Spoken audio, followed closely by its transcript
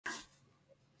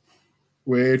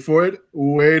Wait for it,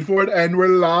 and we're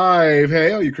live.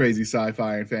 Hey, all you crazy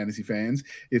sci-fi and fantasy fans.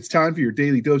 It's time for your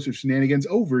daily dose of shenanigans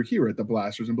over here at the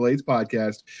Blasters and Blades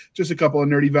podcast. Just a couple of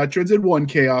nerdy veterans and one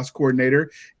chaos coordinator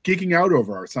geeking out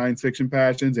over our science fiction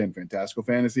passions and fantastical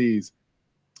fantasies.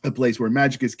 A place where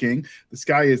magic is king, the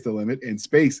sky is the limit, and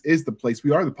space is the place. We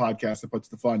are the podcast that puts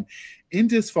the fun in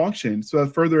dysfunction. So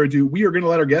without further ado, we are going to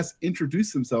let our guests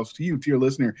introduce themselves to you, dear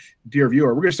listener, dear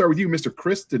viewer. We're going to start with you, Mr.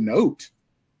 Chris DiNote.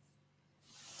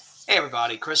 Hey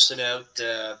everybody, Chris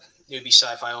DiNote, newbie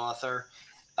sci-fi author.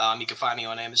 You can find me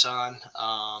on Amazon.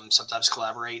 Sometimes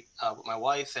collaborate with my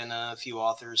wife and a few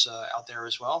authors out there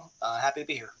as well. Happy to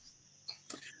be here.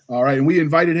 All right, and we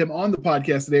invited him on the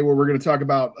podcast today where we're going to talk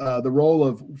about the role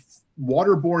of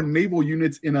waterborne naval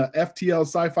units in a FTL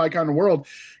sci-fi kind of world,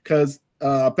 because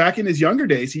back in his younger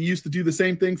days, he used to do the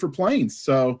same thing for planes.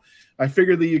 So I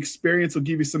figure the experience will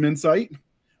give you some insight.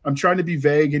 I'm trying to be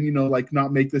vague and,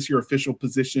 not make this your official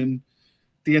position.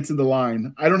 Dance in the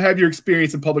line. I don't have your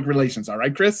experience in public relations. All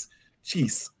right, Chris?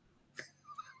 Jeez.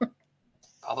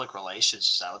 Public relations,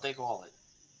 is that what they call it?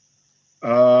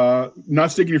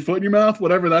 Not sticking your foot in your mouth,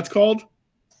 whatever that's called.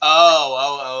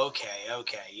 Oh,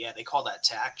 okay. Yeah, they call that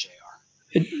tack,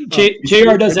 JR.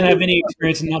 JR doesn't have any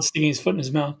experience in not sticking his foot in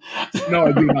his mouth. No,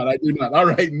 I do not. All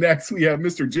right, next we have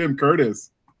Mr. Jim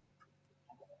Curtis.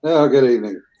 Oh, good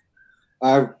evening.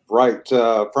 I write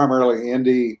primarily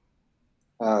indie,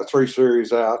 3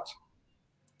 series out.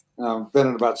 I've been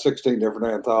in about 16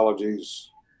 different anthologies.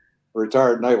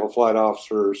 Retired naval flight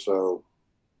officer, so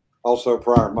also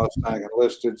prior Mustang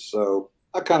enlisted. So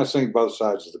I kind of seen both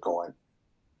sides of the coin.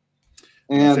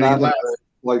 And I have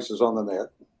places on the net.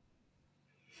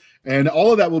 And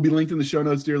all of that will be linked in the show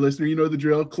notes, dear listener. You know the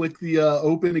drill. Click the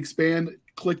open, expand,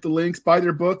 click the links, buy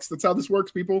their books. That's how this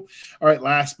works, people. All right,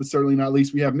 last but certainly not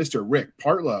least, we have Mr. Rick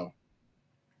Partlow.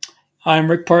 Hi, I'm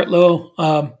Rick Partlow.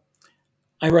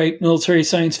 I write military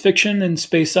science fiction and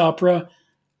space opera.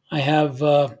 I have,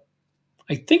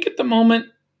 I think at the moment,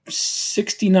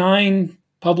 69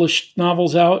 published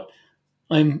novels out.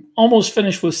 I'm almost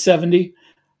finished with 70.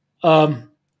 And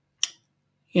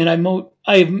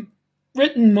I've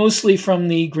written mostly from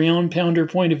the ground pounder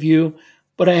point of view,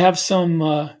 but I have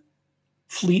some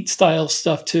fleet style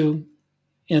stuff too,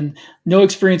 and no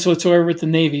experience whatsoever with the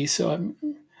Navy. So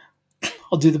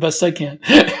I'll do the best I can.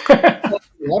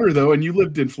 Water though, and you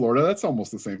lived in Florida. That's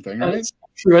almost the same thing, right? That's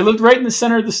true. I lived right in the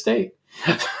center of the state.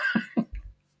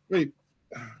 Wait,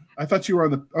 I thought you were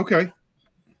on the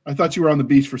I thought you were on the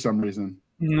beach for some reason.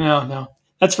 No,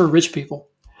 that's for rich people.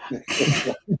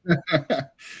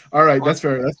 All right, that's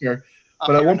fair.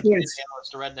 But at one point, it's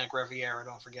the redneck Riviera.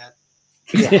 Don't forget.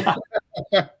 Yeah.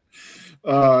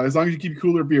 As long as you keep your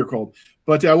cooler beer cold.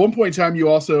 But at one point in time, you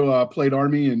also played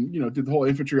Army and did the whole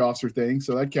infantry officer thing,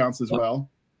 so that counts as well.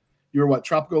 You were what,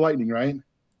 Tropical Lightning, right?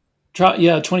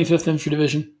 25th Infantry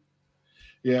Division.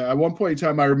 Yeah, at one point in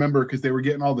time, I remember because they were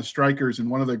getting all the strikers, and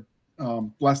one of the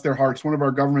bless their hearts, one of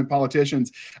our government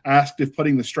politicians asked if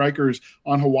putting the strikers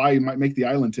on Hawaii might make the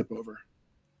island tip over.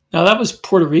 Now that was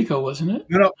Puerto Rico, wasn't it?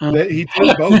 No, he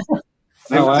did both.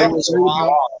 Guam.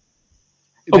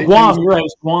 Guam, you're right. It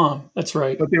was Guam. That's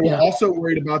right. But they were also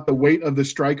worried about the weight of the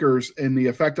strikers and the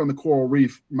effect on the coral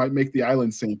reef might make the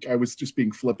island sink. I was just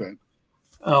being flippant.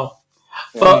 Oh.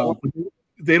 Well,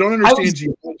 they don't understand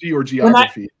geology or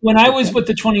geography. When I was with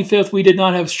the 25th, we did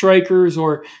not have strikers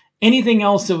or anything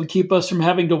else that would keep us from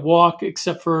having to walk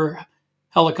except for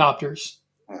helicopters.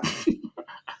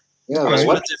 Yeah, that's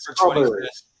what it did for 25th.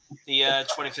 The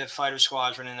 25th Fighter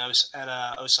Squadron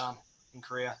at Osan in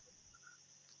Korea.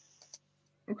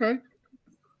 Okay.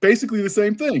 Basically the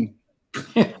same thing.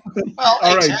 Well,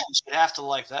 all right. You have to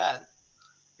like that.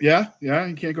 Yeah, you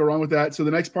can't go wrong with that. So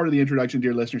the next part of the introduction,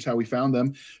 dear listeners, how we found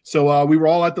them. So we were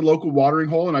all at the local watering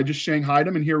hole, and I just shanghaied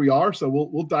them, and here we are. So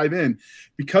we'll dive in.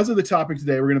 Because of the topic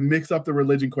today, we're going to mix up the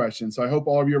religion question. So I hope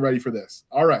all of you are ready for this.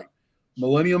 All right.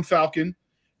 Millennium Falcon,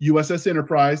 USS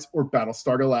Enterprise, or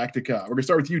Battlestar Galactica? We're going to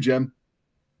start with you, Jim.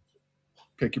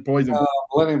 Pick your poison.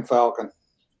 Millennium Falcon.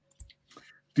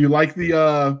 Do you like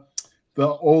the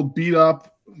old beat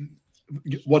up,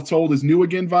 what's old is new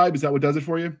again vibe? Is that what does it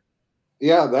for you?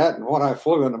 Yeah, that and when I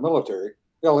flew in the military.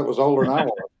 Hell, it was older than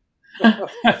I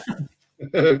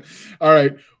was. All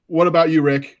right. What about you,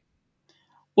 Rick?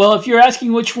 Well, if you're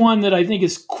asking which one that I think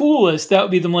is coolest, that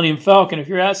would be the Millennium Falcon. If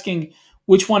you're asking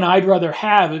which one I'd rather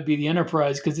have, it'd be the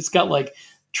Enterprise, because it's got like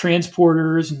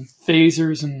transporters and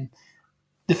phasers and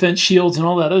defense shields and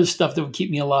all that other stuff that would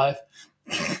keep me alive.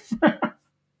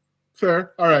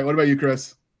 Fair. All right. What about you,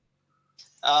 Chris?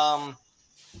 I'd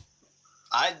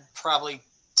probably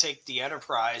take the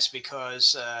Enterprise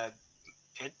because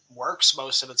it works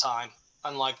most of the time.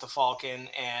 unlike the Falcon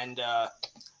and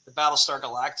the Battlestar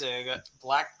Galactica,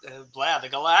 the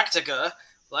Galactica,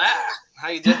 how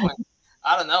you doing?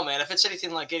 I don't know, man. If it's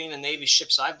anything like any of the Navy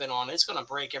ships I've been on, it's going to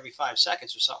break every 5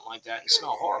 seconds or something like that and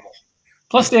smell horrible.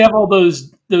 Plus, they have all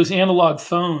those analog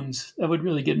phones that would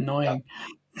really get annoying.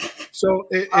 So,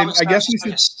 and I guess we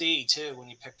should SD too when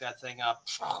you pick that thing up.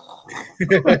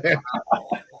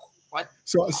 What?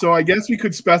 So I guess we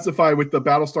could specify with the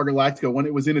Battlestar Galactica when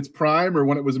it was in its prime or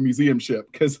when it was a museum ship,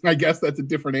 because I guess that's a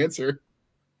different answer.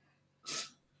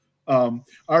 All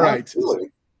right.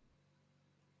 Really.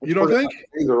 You don't think?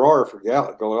 Either or for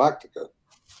Galactica.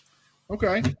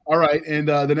 Okay. All right. And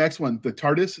the next one, the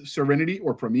TARDIS, Serenity,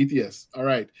 or Prometheus? All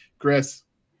right. Chris.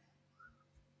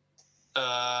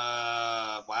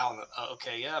 Wow.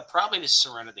 Okay. Yeah. Probably the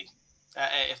Serenity.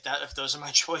 If those are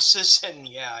my choices, and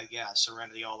yeah,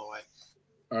 Serenity all the way.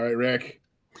 All right, Rick.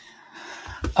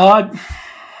 I'd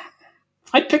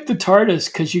pick the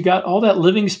TARDIS because you got all that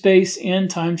living space and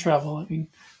time travel. I mean,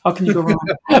 how can you go wrong?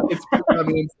 It's on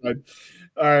the inside.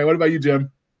 All right. What about you, Jim?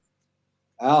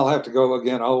 I'll have to go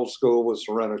again old school with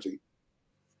Serenity.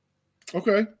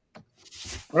 Okay.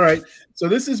 All right. So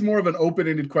this is more of an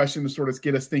open-ended question to sort of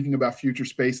get us thinking about future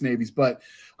space navies. But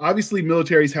obviously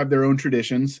militaries have their own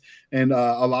traditions, and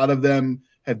a lot of them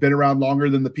have been around longer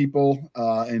than the people.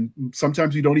 And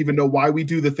sometimes we don't even know why we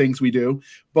do the things we do.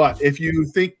 But if you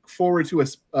think forward to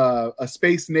a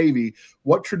space navy,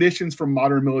 what traditions from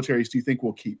modern militaries do you think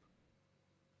we'll keep?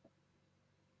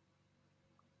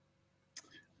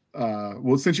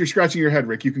 Well, since you're scratching your head,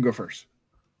 Rick, you can go first.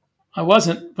 I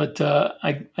wasn't, but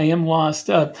I am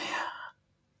lost.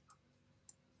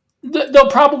 They'll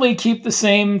probably keep the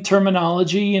same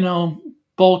terminology,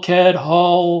 bulkhead,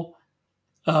 hull,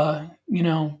 helm,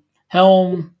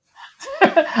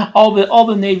 all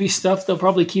the Navy stuff. They'll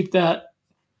probably keep that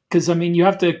because, I mean, you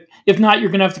have to. If not,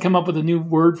 you're going to have to come up with a new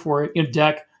word for it.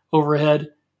 Deck, overhead.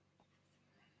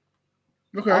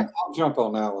 Okay, I'll jump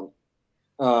on that one.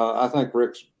 I think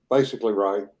Rick's basically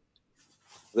right.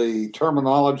 The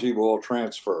terminology will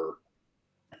transfer.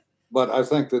 But I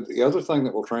think that the other thing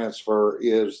that will transfer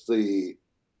is the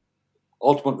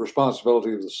ultimate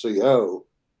responsibility of the CO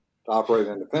to operate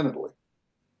independently.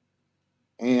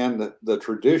 And the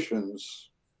traditions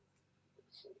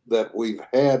that we've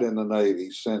had in the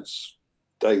Navy since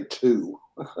day 2,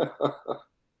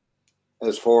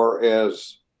 as far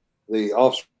as the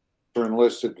officer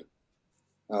enlisted,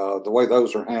 the way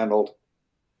those are handled,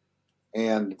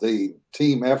 and the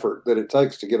team effort that it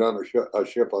takes to get a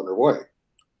ship underway.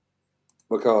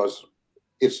 Because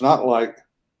it's not like,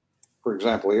 for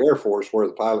example, the Air Force, where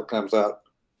the pilot comes out,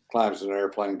 climbs in an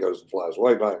airplane, goes and flies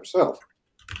away by himself.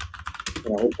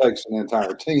 It takes an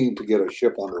entire team to get a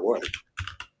ship underway.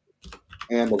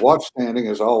 And the watch standing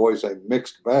is always a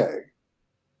mixed bag,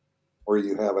 where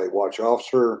you have a watch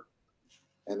officer,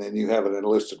 and then you have an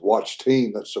enlisted watch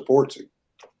team that supports him.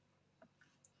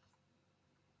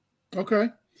 Okay.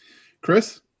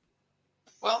 Chris?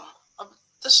 Well,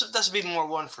 this would be more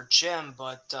one for Jim,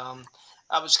 but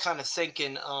I was kind of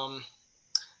thinking,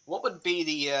 what would be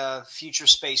the future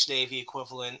Space Navy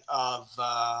equivalent of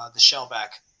the shellback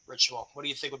ritual? What do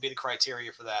you think would be the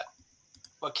criteria for that?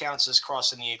 What counts as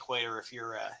crossing the equator if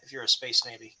you're a Space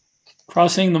Navy?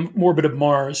 Crossing the orbit of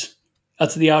Mars.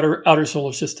 That's the outer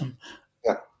solar system.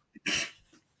 Yeah.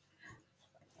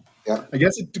 Yeah. I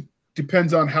guess it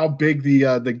depends on how big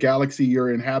the galaxy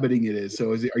you're inhabiting it is.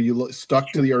 So are you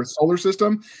stuck to the Earth solar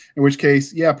system? In which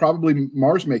case, yeah, probably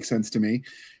Mars makes sense to me.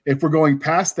 If we're going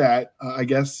past that, I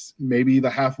guess maybe the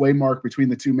halfway mark between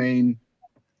the two main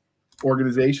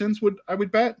organizations I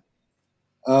would bet.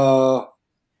 I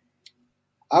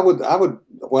would.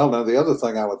 Well, now the other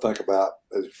thing I would think about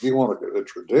is, if you want a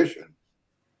tradition,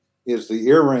 is the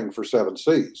earring for 7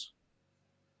 seas.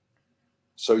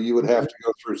 So you would have to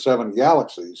go through 7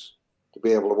 galaxies to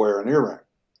be able to wear an earring.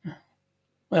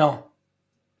 Well,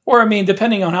 or I mean,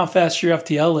 depending on how fast your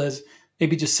FTL is,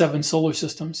 maybe just 7 solar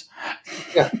systems.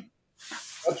 Yeah,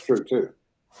 that's true too.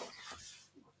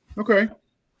 Okay.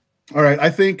 All right. I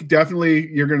think definitely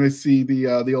you're going to see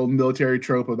the old military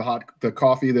trope of the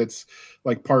coffee that's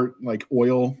like part like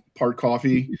oil, part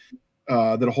coffee,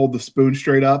 that'll hold the spoon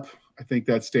straight up. I think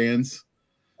that stands.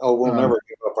 Oh, we'll never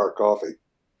give up our coffee.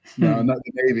 No, not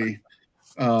the Navy.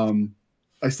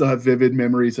 I still have vivid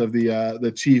memories of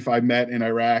the chief I met in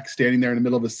Iraq standing there in the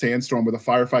middle of a sandstorm with a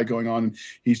firefight going on, and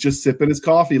he's just sipping his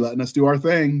coffee, letting us do our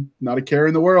thing. Not a care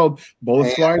in the world.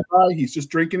 Bullets flying by. He's just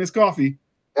drinking his coffee.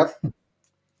 Yep.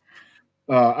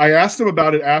 I asked him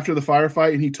about it after the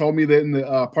firefight, and he told me that in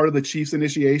the part of the chief's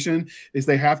initiation is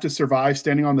they have to survive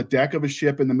standing on the deck of a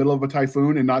ship in the middle of a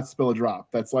typhoon and not spill a drop.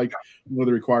 That's like one of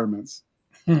the requirements.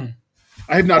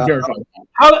 I have not verified.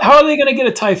 How are they going to get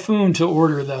a typhoon to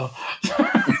order though?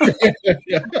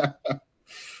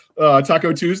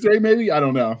 Taco Tuesday, maybe? I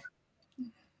don't know.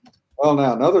 Well,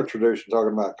 now another tradition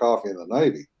talking about coffee in the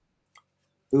Navy.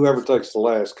 Whoever takes the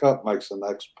last cup makes the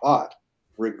next pot,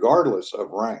 regardless of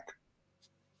rank.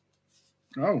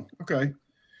 Oh, okay.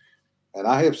 And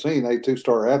I have seen a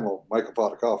 2-star admiral make a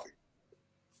pot of coffee.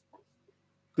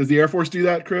 Does the Air Force do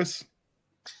that, Chris?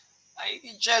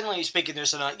 Generally speaking,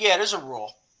 there's a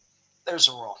rule. There's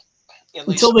a rule.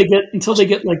 Until they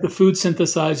get like the food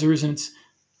synthesizers, and it's,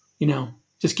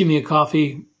 just give me a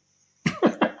coffee.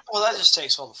 Well, that just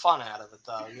takes all the fun out of it,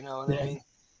 though. You know what I mean?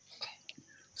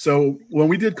 So when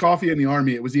we did coffee in the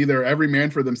Army, it was either every man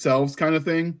for themselves kind of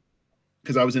thing,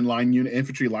 because I was in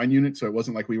infantry line unit, so it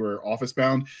wasn't like we were office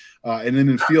bound. And then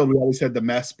in the field, we always had the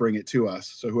mess bring it to us.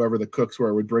 So whoever the cooks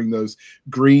were would bring those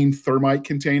green thermite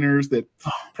containers that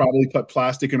probably put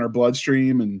plastic in our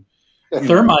bloodstream. And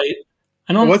thermite.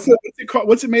 I don't. What's it called?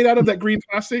 What's it made out of? That green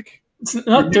plastic? It's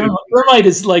not thermite. Thermite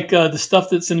is like the stuff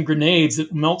that's in grenades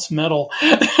that melts metal.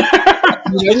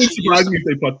 It wouldn't surprise me if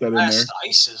they put that in there. That's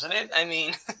ice, isn't it? I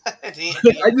mean,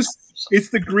 it's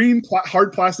the green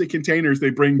hard plastic containers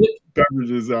they bring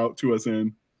beverages out to us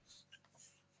in.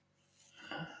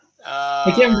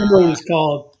 I can't remember what it's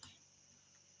called.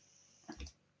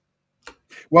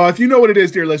 Well, if you know what it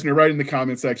is, dear listener, write in the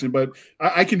comment section. But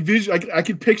I can I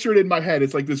can picture it in my head.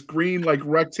 It's like this green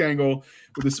rectangle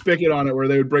with a spigot on it, where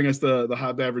they would bring us the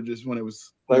hot beverages when it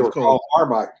was. They were called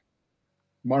Marmite.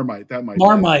 Marmite, that might.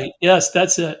 Marmite, yes,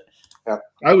 that's it. Yeah.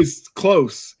 I was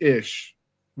close-ish.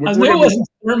 I knew it wasn't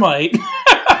thermite.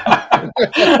 I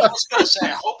was going to say,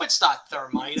 I hope it's not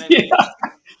thermite. I mean,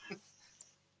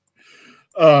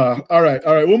 all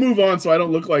right. We'll move on so I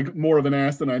don't look like more of an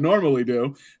ass than I normally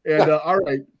do. And all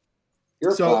right.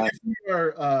 You're so fine. if we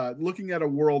are looking at a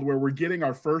world where we're getting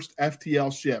our first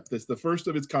FTL ship, that's the first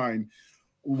of its kind,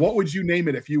 what would you name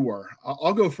it if you were?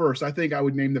 I'll go first. I think I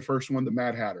would name the first one the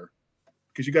Mad Hatter,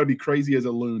 because you got to be crazy as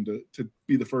a loon to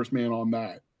be the first man on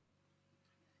that.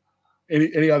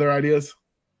 Any other ideas?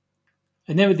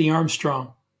 I named it the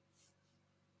Armstrong.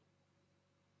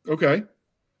 Okay.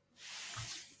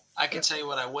 I can tell you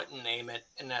what I wouldn't name it,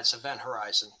 and that's Event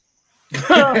Horizon.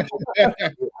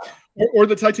 or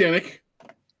the Titanic.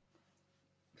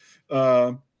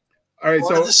 All right.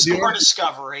 Or the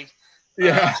Discovery.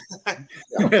 Yeah.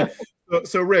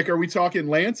 So, Rick, are we talking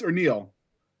Lance or Neil?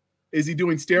 Is he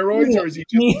doing steroids, or is he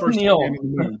just the first Neil? man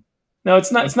in the moon? No,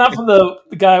 it's not. It's not for the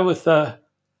guy with the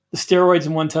steroids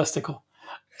in one testicle.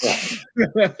 All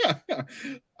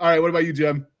right. What about you,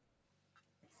 Jim?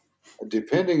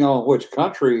 Depending on which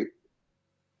country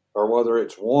or whether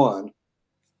it's one,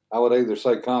 I would either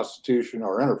say Constitution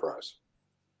or Enterprise.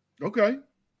 Okay.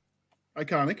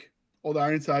 Iconic. Old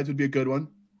Ironsides would be a good one.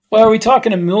 Well, are we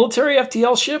talking a military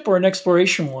FTL ship or an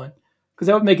exploration one? Because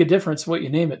that would make a difference what you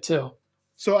name it too.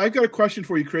 So I've got a question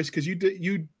for you, Chris, because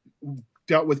you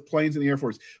dealt with planes in the Air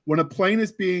Force. When a plane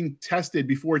is being tested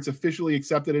before it's officially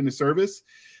accepted into service,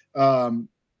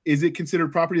 is it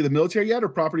considered property of the military yet, or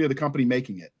property of the company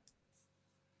making it?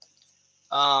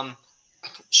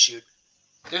 Shoot,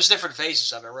 there's different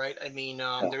phases of it, right? I mean,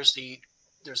 there's the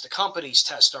company's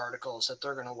test articles that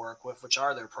they're going to work with, which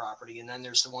are their property, and then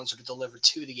there's the ones that are delivered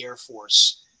to the Air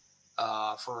Force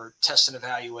for test and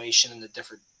evaluation and the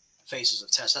different phases of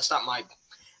test. That's not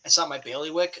my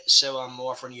bailiwick, so I'm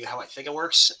offering you how I think it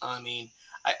works. I mean,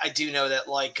 I do know that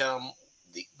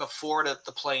before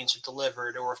the planes are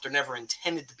delivered, or if they're never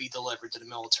intended to be delivered to the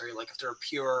military, like if they're a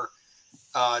pure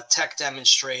tech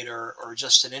demonstrator or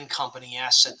just an in-company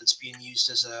asset that's being used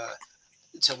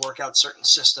to work out certain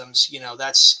systems,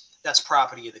 that's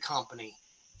property of the company.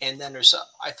 And then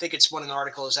I think it's one in the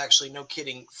article is actually, no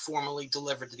kidding, formally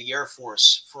delivered to the Air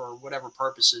Force for whatever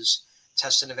purposes,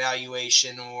 test and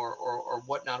evaluation or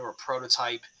whatnot, or a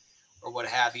prototype or what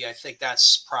have you. I think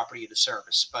that's property of the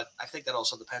service, but I think that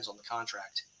also depends on the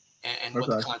contract and what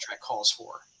the contract calls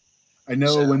for. I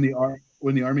know when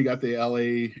the Army got the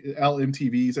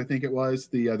LMTVs, I think it was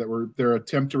that were their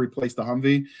attempt to replace the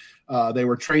Humvee. They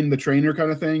were train the trainer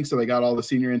kind of thing. So they got all the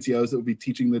senior NCOs that would be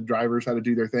teaching the drivers how to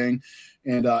do their thing.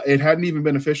 And it hadn't even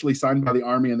been officially signed by the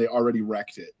Army, and they already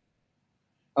wrecked it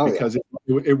because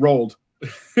it rolled.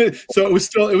 So it was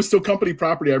still company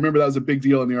property. I remember that was a big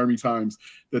deal in the Army Times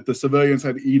that the civilians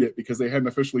had to eat it because they hadn't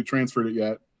officially transferred it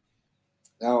yet.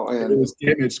 No, and it was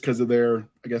damaged because of their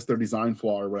design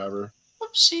flaw or whatever.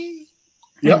 Whoopsie.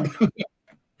 Yep.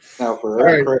 Now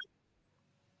for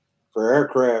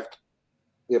aircraft,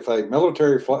 if a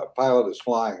military pilot is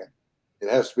flying it, it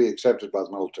has to be accepted by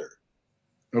the military.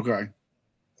 Okay.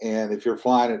 And if you're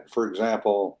flying it, for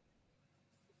example,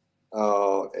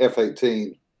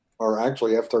 F-18, or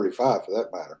actually F-35 for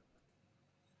that matter.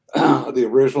 The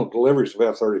original deliveries of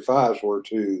F-35s were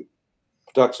to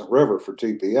Patuxent River for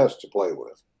TPS to play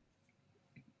with.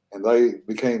 And they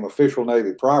became official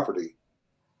Navy property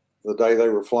the day they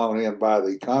were flown in by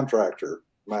the contractor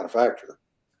manufacturer.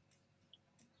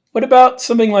 What about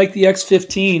something like the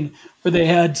X-15, where they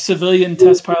had civilian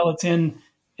test pilots and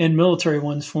military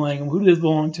ones flying? Who did it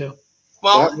belong to?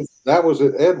 Well, that was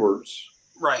at Edwards.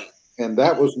 Right. And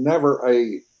that was never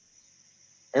a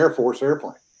Air Force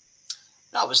airplane.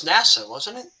 No, it was NASA,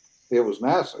 wasn't it? It was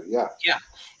NASA, yeah. Yeah.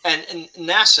 And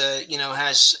NASA,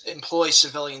 has employed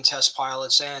civilian test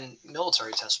pilots and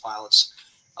military test pilots.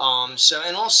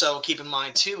 And also keep in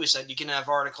mind too is that you can have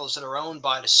articles that are owned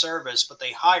by the service, but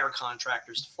they hire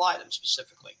contractors to fly them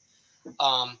specifically.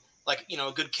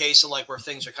 A good case of like where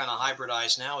things are kind of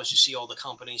hybridized now is you see all the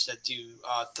companies that do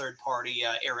third-party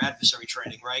air adversary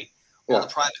training, right? Yeah. All the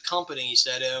private companies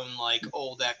that own like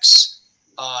old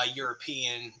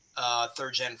European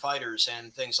third-gen fighters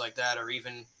and things like that, or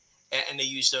even and they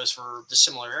use those for the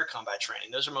similar air combat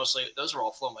training. Those are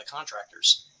all flown by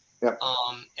contractors. Yep.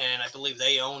 And I believe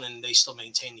they own and they still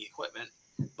maintain the equipment.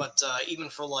 But even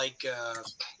for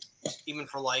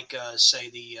say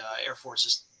the Air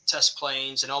Force's test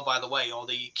planes, and by the way, all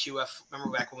the QF.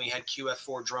 Remember back when we had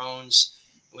QF-4 drones,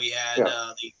 we had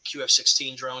the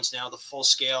QF-16 drones. Now the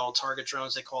full-scale target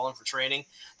drones they call them for training.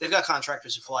 They've got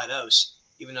contractors who fly those,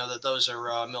 even though that those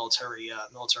are military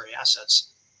assets.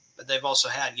 But they've also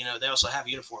had they also have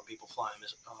uniformed people flying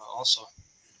also.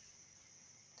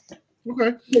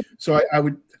 Okay, so I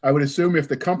would assume if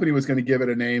the company was going to give it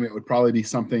a name, it would probably be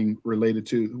something related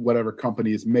to whatever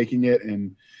company is making it,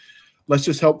 and let's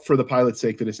just hope for the pilot's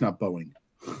sake that it's not Boeing.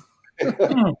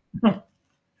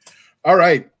 All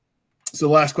right. So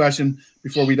the last question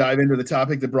before we dive into the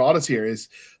topic that brought us here is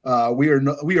we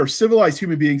are civilized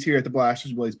human beings here at the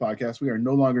Blasters and Blades podcast. We are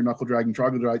no longer knuckle dragging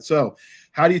troglodytes. So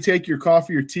how do you take your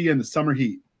coffee or tea in the summer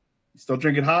heat? You still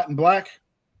drink it hot and black?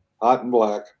 Hot and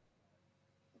black.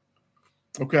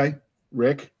 Okay.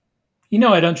 Rick?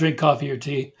 I don't drink coffee or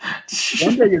tea.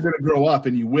 One day you're going to grow up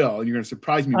and you will. And you're going to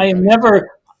surprise me. I am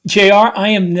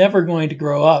never going to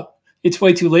grow up. It's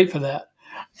way too late for that.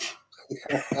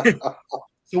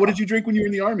 So what did you drink when you were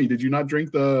in the Army? Did you not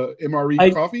drink the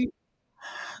MRE coffee?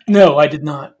 No, I did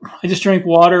not. I just drank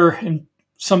water and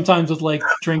sometimes with like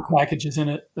drink packages in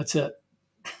it. That's it.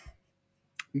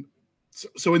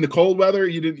 So in the cold weather,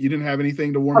 you didn't have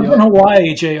anything to warm you up? I'm in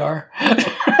Hawaii, JR.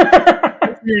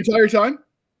 Your entire time?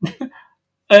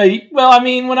 Well, I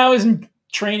mean, when I was in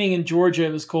training in Georgia,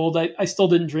 it was cold. I still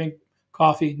didn't drink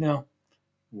coffee. No.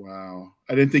 Wow.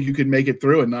 I didn't think you could make it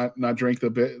through and not drink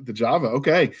the Java.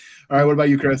 Okay. All right. What about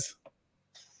you, Chris?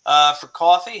 For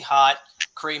coffee, hot,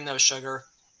 cream, no sugar.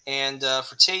 And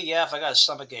for tea, if I got a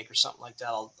stomach ache or something like that,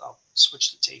 I'll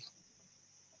switch to tea.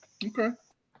 Okay.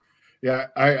 Yeah,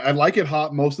 I like it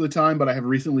hot most of the time, but I have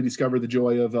recently discovered the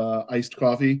joy of iced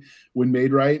coffee when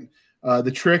made right.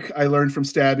 The trick I learned from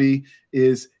Stabby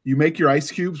is you make your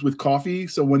ice cubes with coffee,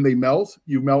 so when they melt,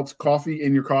 you melt coffee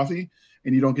in your coffee,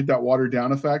 and you don't get that watered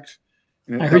down effect.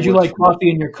 I heard you like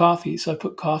coffee in your coffee, so I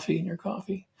put coffee in your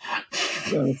coffee.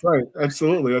 Yeah, that's right.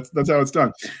 Absolutely. That's how it's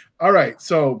done. All right.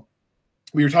 So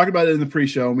we were talking about it in the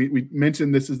pre-show, and we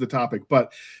mentioned this is the topic,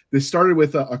 but this started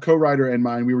with a co-writer and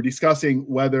mine. We were discussing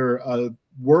whether a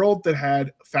world that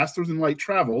had faster than light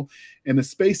travel and the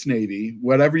space navy,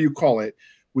 whatever you call it,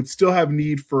 would still have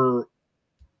need for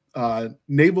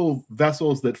naval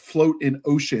vessels that float in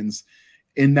oceans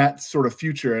in that sort of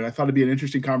future. And I thought it'd be an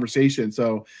interesting conversation.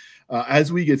 So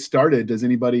as we get started, does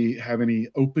anybody have any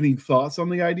opening thoughts on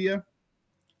the idea?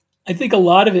 I think a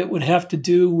lot of it would have to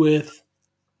do with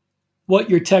what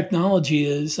your technology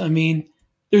is. I mean,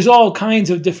 there's all kinds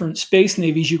of different space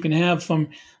navies you can have, from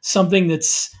something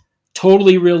that's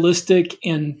totally realistic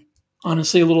and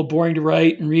honestly a little boring to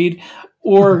write and read,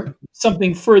 or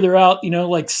something further out,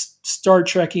 like Star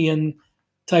Trek-ian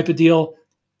type of deal.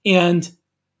 And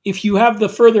if you have the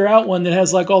further out one that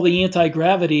has like all the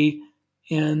anti-gravity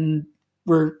and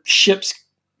where ships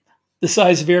the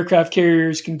size of aircraft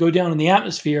carriers can go down in the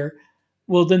atmosphere,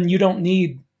 well, then you don't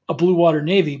need a blue water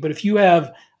navy. But if you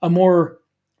have a more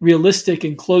realistic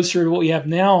and closer to what we have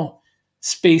now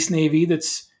space navy,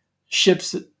 that's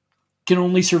ships that can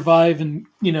only survive in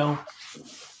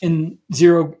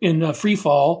free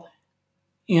fall,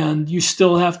 and you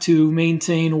still have to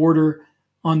maintain order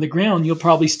on the ground, you'll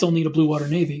probably still need a blue water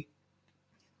navy.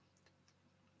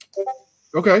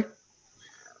 Okay.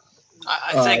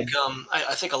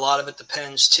 I think a lot of it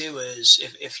depends too. Is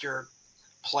if you're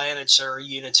planets are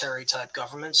unitary type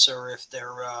governments, or if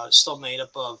they're still made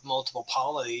up of multiple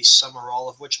polities, some or all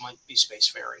of which might be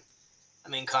spacefaring. I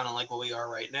mean, kind of like what we are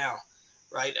right now,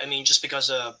 right? I mean, just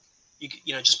because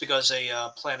just because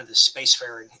a planet is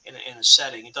spacefaring in a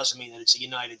setting, it doesn't mean that it's a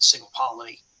united single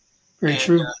polity. Very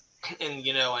true. And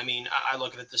I mean, I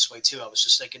look at it this way too. I was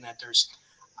just thinking that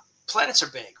planets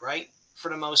are big, right? For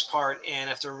the most part, and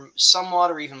if they're somewhat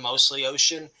or even mostly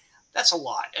ocean, that's a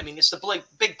lot. I mean, it's the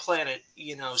big planet,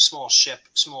 small ship,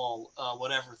 small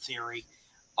whatever theory,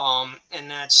 and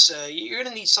that's you're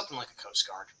going to need something like a Coast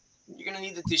Guard. You're going to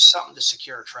need to do something to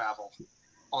secure travel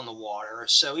on the water.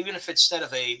 So even if instead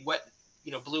of a wet,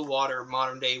 blue water,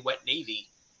 modern day wet navy,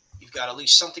 you've got at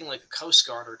least something like a Coast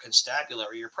Guard or a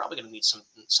constabulary, you're probably going to need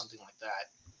something like that.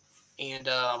 And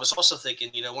I was also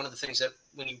thinking, one of the things that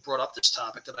when you brought up this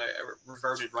topic that I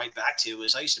reverted right back to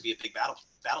is I used to be a big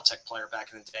BattleTech player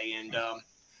back in the day. And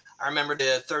I remember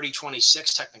the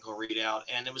 3026 technical readout,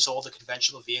 and it was all the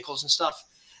conventional vehicles and stuff.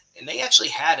 And they actually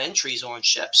had entries on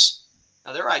ships.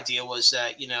 Now, their idea was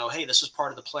that, hey, this was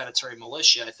part of the planetary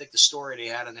militia. I think the story they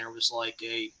had in there was like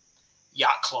a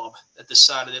yacht club that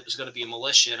decided it was going to be a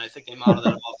militia. And I think they modeled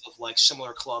it off of like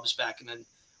similar clubs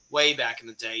way back in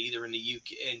the day, either in the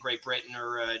UK, in Great Britain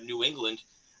or New England,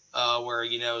 where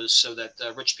so that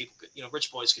rich people,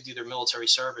 rich boys could do their military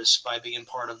service by being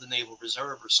part of the Naval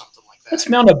Reserve or something like that. Let's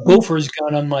mount a Bofors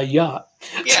gun on my yacht.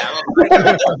 Yeah, well,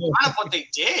 kind of what they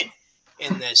did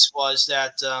in this was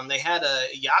that they had a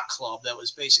yacht club that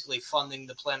was basically funding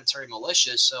the planetary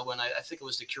militia. So when I think it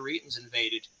was the Curetans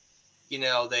invaded,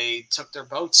 they took their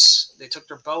boats, they took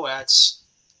their boats,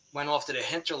 went off to the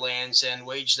hinterlands and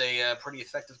waged a pretty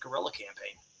effective guerrilla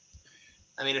campaign.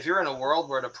 I mean, if you're in a world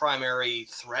where the primary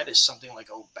threat is something like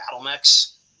battle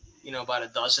mechs, by the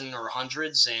dozen or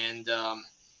hundreds, and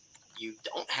you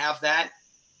don't have that,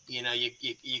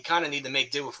 you kind of need to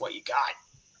make do with what you got.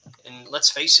 And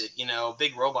let's face it,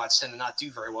 big robots tend to not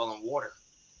do very well in water,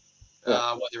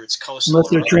 whether it's coastal unless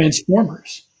they're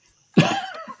Transformers.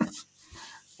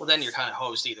 Well, then you're kind of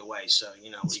hosed either way. So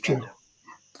what you got to do.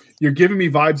 You're giving me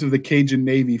vibes of the Cajun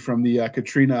Navy from the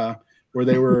Katrina, where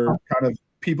they were kind of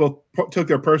people took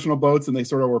their personal boats and they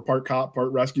sort of were part cop,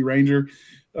 part rescue ranger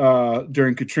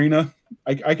during Katrina.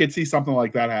 I could see something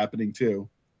like that happening too.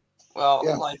 Well,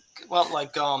 yeah. like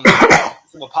from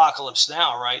Apocalypse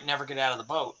Now, right? Never get out of the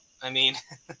boat. I mean,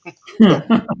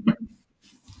 yeah.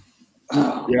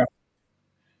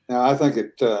 Now, I think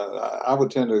I would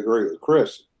tend to agree with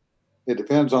Chris. It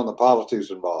depends on the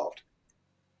policies involved.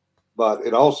 But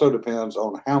it also depends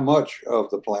on how much of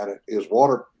the planet is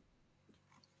water.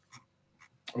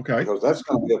 Okay. Because that's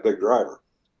going to be a big driver.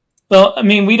 Well, I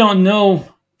mean, we don't know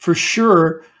for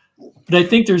sure, but I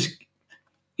think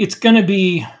it's going to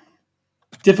be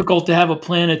difficult to have a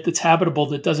planet that's habitable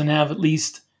that doesn't have at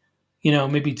least,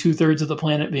 maybe 2/3 of the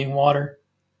planet being water.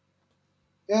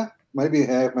 Yeah, maybe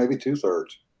half, maybe 2/3.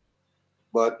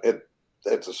 But at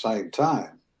the same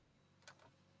time,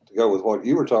 to go with what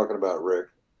you were talking about, Rick,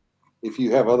 if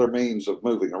you have other means of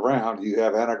moving around, you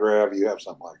have antigrav, you have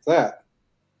something like that,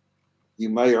 you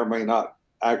may or may not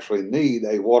actually need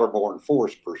a waterborne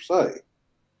force per se.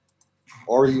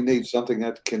 Or you need something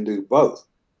that can do both,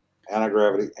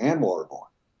 anti-gravity and waterborne.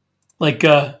 Like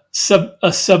a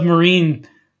submarine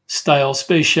style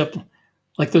spaceship,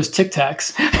 like those Tic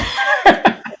Tacs.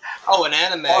 Oh, and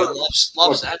anime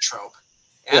loves that trope.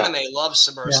 Anime loves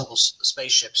submersible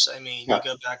spaceships. I mean, you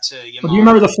go back to Yamaha. Do you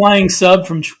remember the flying sub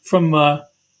from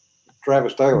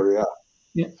Travis Taylor?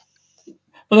 Yeah.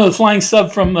 Well, no, the flying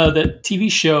sub from the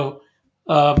TV show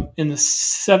in the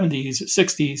 70s,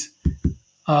 60s.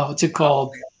 What's it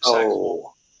called?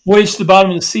 Voyage to the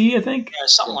Bottom of the Sea, I think. Yeah,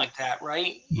 something like that,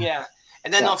 right? Yeah.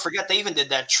 And then don't forget, they even did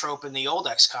that trope in the old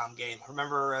XCOM game.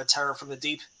 Remember Terror from the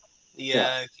Deep?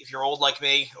 If you're old like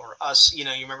me or us, you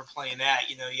remember playing that.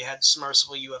 You had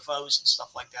submersible UFOs and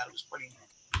stuff like that. It was pretty.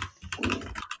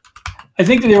 I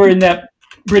think they were in that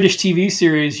British TV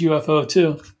series UFO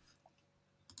too.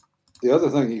 The other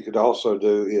thing you could also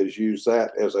do is use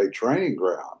that as a training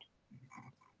ground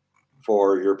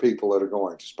for your people that are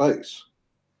going to space.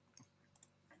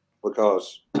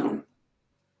 Because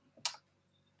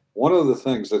one of the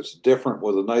things that's different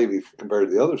with the Navy compared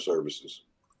to the other services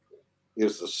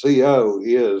is the CO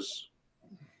is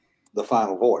the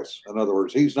final voice. In other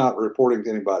words, he's not reporting to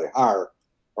anybody higher,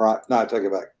 or not take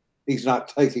it back. He's not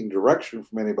taking direction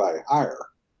from anybody higher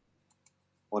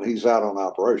when he's out on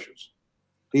operations.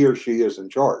 He or she is in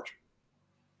charge.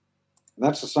 And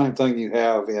that's the same thing you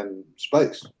have in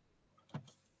space.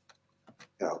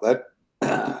 That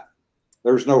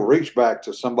there's no reach back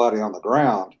to somebody on the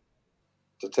ground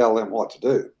to tell them what to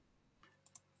do.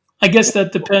 I guess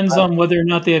that depends on whether or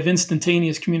not they have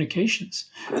instantaneous communications.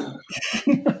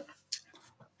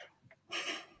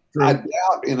 I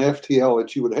doubt in FTL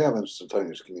that you would have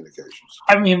instantaneous communications.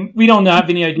 I mean, we don't have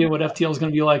any idea what FTL is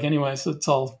going to be like anyway, so it's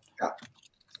all. Yeah.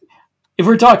 If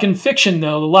we're talking fiction,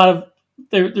 though, a lot of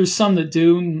there's some that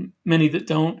do, and many that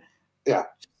don't. Yeah.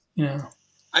 You know.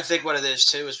 I think what it is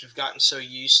too is we've gotten so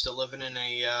used to living in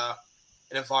an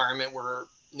environment where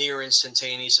near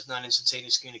instantaneous, if not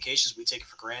instantaneous, communications, we take it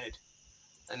for granted.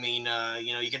 I mean,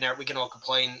 we can all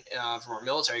complain from our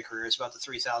military careers about the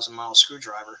 3,000-mile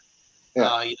screwdriver.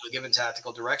 Yeah. Given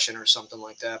tactical direction or something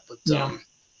like that. But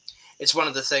it's one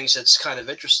of the things that's kind of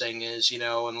interesting is, in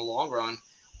the long run,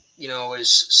 is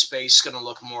space going to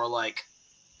look more like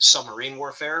submarine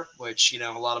warfare, which,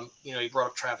 a lot of, you brought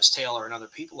up Travis Taylor and other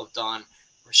people have done,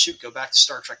 or shoot, go back to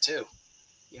Star Trek 2,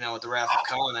 with the Wrath of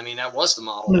Khan. I mean, that was the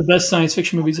model. One of the best science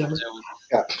fiction movies ever.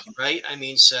 Yeah. Right? I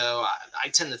mean, so I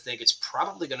tend to think it's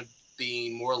probably going to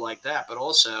be more like that, but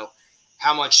also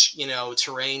how much,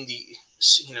 terrain,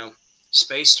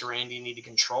 space terrain do you need to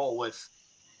control with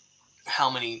how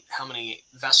many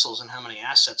vessels and how many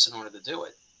assets in order to do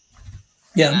it?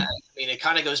 Yeah. I mean, it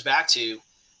kind of goes back to,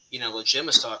 what Jim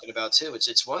was talking about too.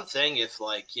 It's one thing if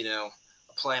a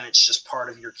planet's just part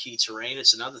of your key terrain.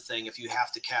 It's another thing if you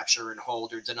have to capture and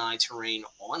hold or deny terrain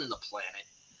on the planet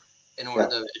in order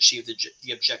to achieve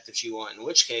the objectives you want. In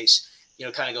which case,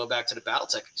 kind of go back to the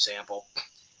BattleTech example.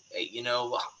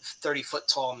 30-foot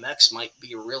tall mechs might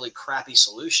be a really crappy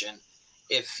solution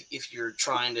if you're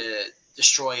trying to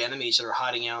destroy enemies that are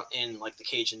hiding out in, like the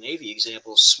Cajun Navy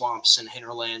examples, swamps and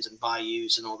hinterlands and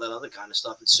bayous and all that other kind of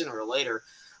stuff. And sooner or later,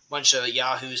 a bunch of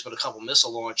yahoos with a couple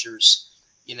missile launchers,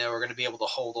 are going to be able to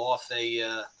hold off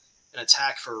an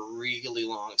attack for a really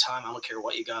long time. I don't care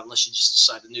what you got, unless you just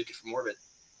decide to nuke it from orbit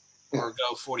or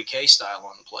go 40K style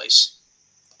on the place.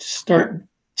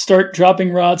 Start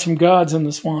dropping rods from gods in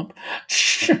the swamp.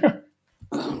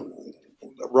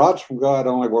 Rods from God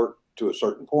only work to a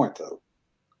certain point, though,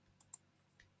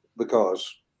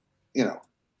 because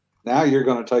now you're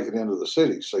going to take it into the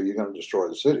cities, so you're going to destroy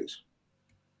the cities.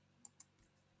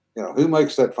 Who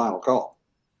makes that final call?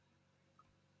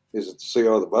 Is it the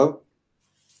CO of the boat?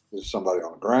 Is it somebody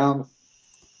on the ground?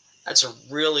 That's a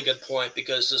really good point,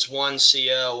 because there's one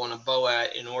CO on a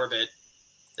BOAT in orbit.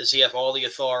 Does he have all the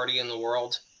authority in the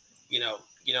world?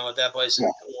 At that place,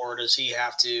 or does he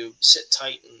have to sit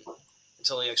tight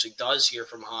until he actually does hear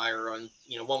from higher? On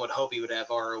one would hope he would have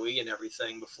ROE and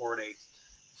everything before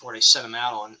they send him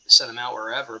out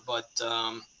wherever. But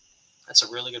that's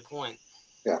a really good point.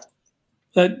 Yeah,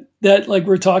 that like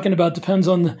we're talking about depends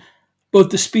on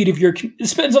the speed of your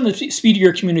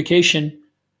communication.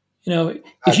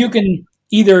 If you can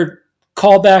either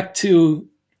call back to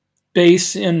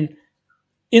base in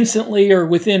instantly or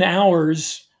within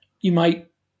hours, you might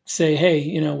say,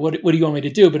 hey, what do you want me to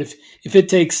do? But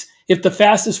if the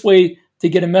fastest way to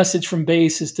get a message from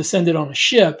base is to send it on a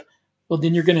ship, well,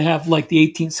 then you're going to have like the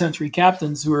 18th century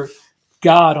captains who are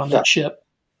God on that ship.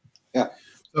 Yeah.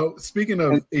 So speaking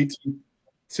of 18th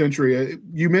century,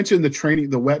 you mentioned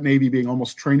the wet Navy being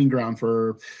almost training ground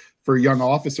for young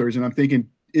officers. And I'm thinking,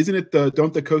 isn't it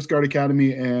don't the Coast Guard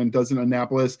Academy and doesn't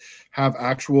Annapolis have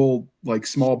actual like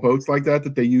small boats like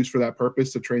that they use for that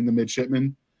purpose to train the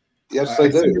midshipmen? Yes, they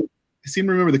do. I seem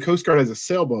to remember the Coast Guard has a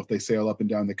sailboat they sail up and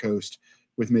down the coast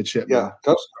with midshipmen. Yeah,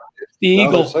 Coast Guard. The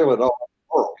Eagle. They sail it all over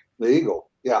the world. The Eagle,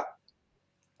 yeah.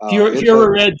 If you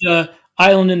ever read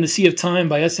Island in the Sea of Time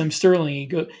by S.M. Sterling,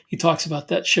 he talks about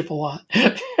that ship a lot.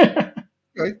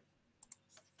 Okay.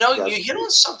 No, you hit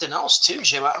on something else too,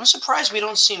 Jim. I'm surprised we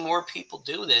don't see more people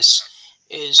do this.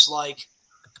 Is like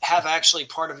have actually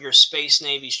part of your Space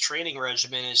Navy's training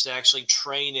regimen is to actually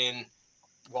train in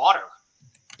water,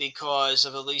 because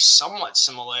of at least somewhat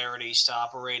similarities to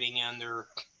operating under,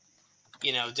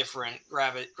 different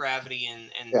gravity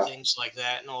and things like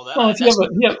that and all that. Well,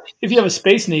 if you have a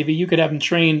Space Navy, you could have them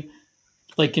train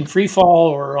like in free fall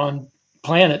or on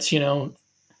planets,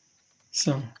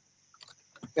 So.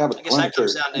 Yeah, I guess that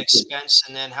comes down to expense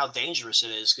and then how dangerous it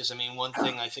is. Because, one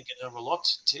thing I think is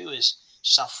overlooked, too, is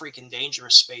just how freaking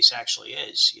dangerous space actually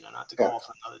is, not to go off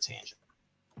on another tangent.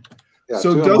 Yeah,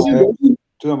 so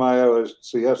two of my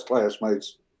OSCS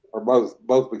classmates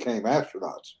both became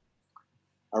astronauts.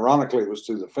 Ironically, it was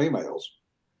to the females,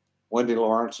 Wendy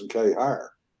Lawrence and Kay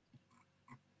Hire.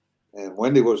 And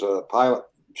Wendy was a pilot.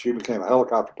 She became a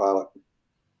helicopter pilot,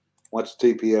 went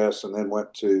to TPS, and then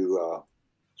went to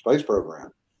space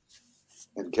program.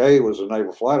 And Kay was a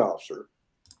naval flight officer,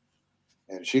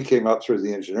 and she came up through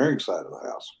the engineering side of the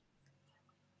house.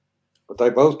 But they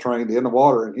both trained in the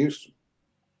water in Houston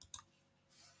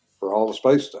for all the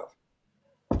space stuff.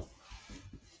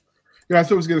 Yeah, that's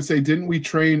what I was going to say. Didn't we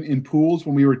train in pools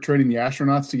when we were training the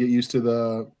astronauts to get used to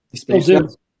the space?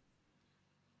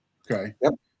 Okay.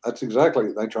 Yep, that's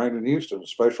exactly. They trained in Houston, a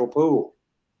special pool.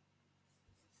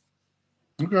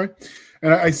 Okay.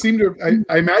 And I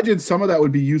imagine some of that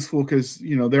would be useful because,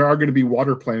 there are going to be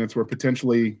water planets where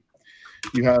potentially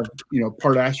you have,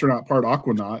 part astronaut, part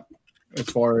aquanaut as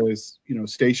far as,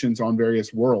 stations on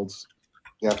various worlds.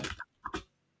 Yeah.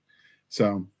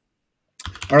 So,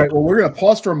 all right. Well, we're going to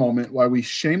pause for a moment while we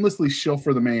shamelessly shill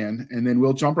for the man, and then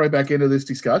we'll jump right back into this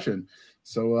discussion.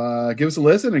 So give us a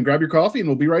listen and grab your coffee, and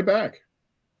we'll be right back.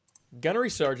 Gunnery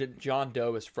Sergeant John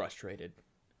Doe is frustrated.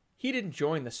 He didn't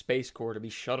join the Space Corps to be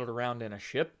shuttled around in a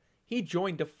ship. He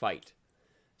joined to fight.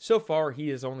 So far, he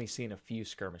has only seen a few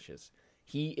skirmishes.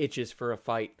 He itches for a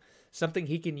fight, something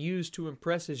he can use to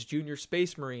impress his junior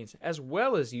Space Marines, as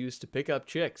well as use to pick up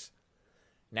chicks.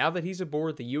 Now that he's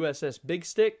aboard the USS Big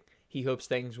Stick, he hopes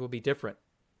things will be different.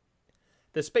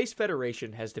 The Space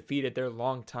Federation has defeated their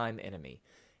longtime enemy,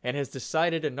 and has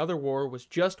decided another war was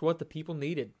just what the people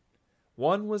needed.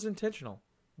 One was intentional,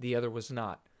 the other was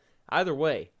not. Either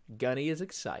way, Gunny is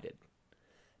excited.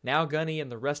 Now Gunny and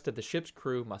the rest of the ship's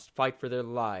crew must fight for their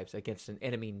lives against an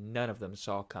enemy none of them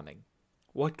saw coming.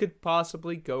 What could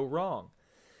possibly go wrong?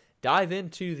 Dive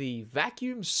into the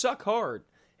Vacuum Suck Hard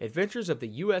Adventures of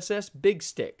the USS Big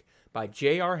Stick by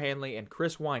J.R. Handley and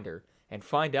Chris Winder, and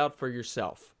find out for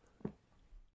yourself.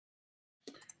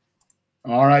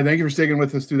 All right. Thank you for sticking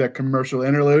with us through that commercial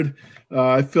interlude.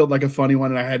 I felt like a funny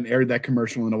one, and I hadn't aired that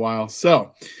commercial in a while.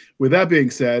 So with that being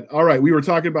said, all right, we were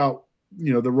talking about,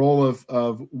 the role of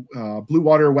blue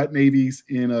water, wet navies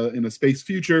in a space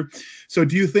future. So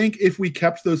do you think if we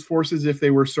kept those forces, if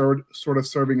they were sort of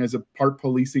serving as a part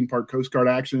policing, part Coast Guard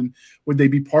action, would they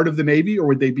be part of the Navy, or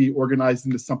would they be organized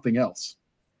into something else?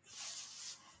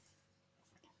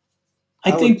 I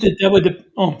think that would.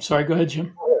 Oh, sorry. Go ahead,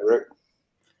 Jim. Go ahead, Rick.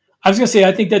 I was going to say,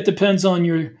 I think that depends on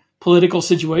your political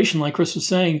situation. Like Chris was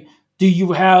saying, do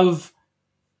you have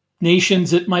nations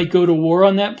that might go to war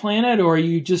on that planet, or are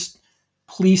you just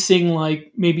policing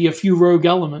like maybe a few rogue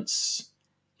elements?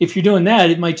 If you're doing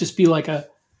that, it might just be like a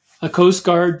Coast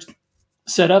Guard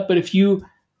setup. But if you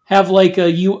have like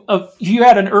if you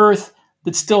had an Earth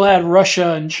that still had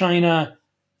Russia and China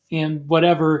and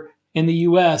whatever in the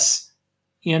U.S.,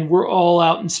 and we're all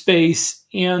out in space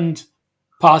and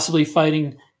possibly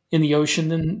fighting in the ocean,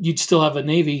 then you'd still have a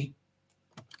Navy.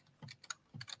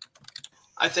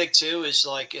 I think too is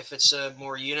like if it's a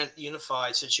more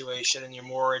unified situation and you're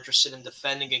more interested in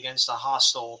defending against a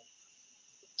hostile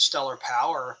stellar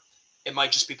power, it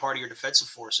might just be part of your defensive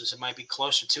forces. It might be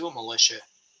closer to a militia,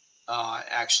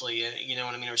 actually. You know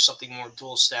what I mean? Or something more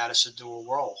dual status or dual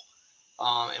role.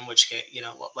 In which case,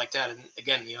 like that. And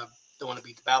again, don't want to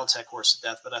beat the BattleTech horse to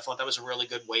death, but I thought that was a really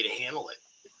good way to handle it.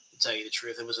 To tell you the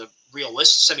truth, it was a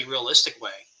semi-realistic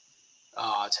way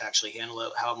to actually handle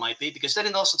it, how it might be, because then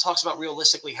it also talks about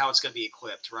realistically how it's going to be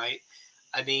equipped, right?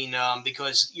 I mean,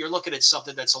 because you're looking at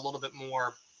something that's a little bit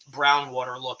more brown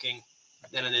water looking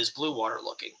than it is blue water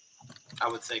looking, I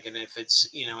would think. And if it's,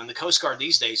 and the Coast Guard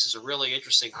these days is a really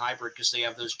interesting hybrid because they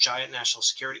have those giant national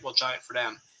security, well, giant for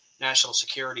them, national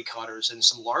security cutters and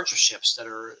some larger ships that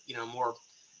are, more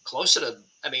closer to,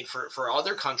 I mean, for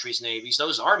other countries' navies,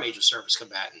 those are major surface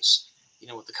combatants,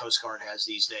 what the Coast Guard has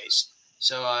these days.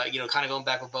 So, kind of going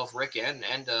back with both Rick and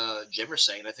Jim are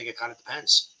saying, I think it kind of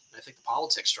depends. I think the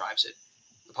politics drives it.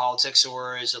 The politics,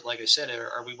 or is it, like I said,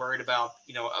 are we worried about,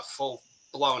 a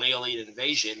full-blown alien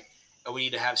invasion, or we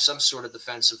need to have some sort of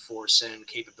defensive force and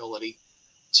capability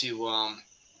to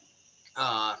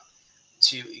that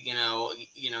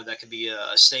could be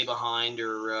a stay behind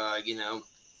or,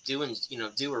 do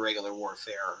irregular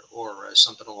warfare or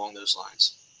something along those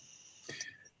lines.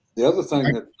 The other thing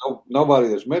that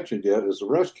nobody has mentioned yet is the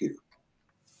rescue,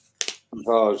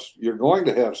 because you're going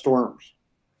to have storms.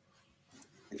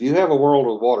 If you have a world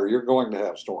with water, you're going to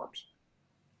have storms.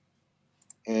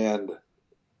 And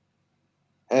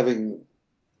having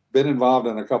been involved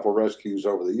in a couple of rescues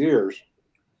over the years,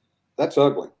 that's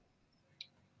ugly.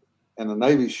 And the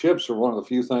Navy ships are one of the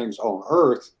few things on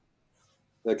Earth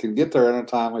that can get there in a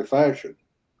timely fashion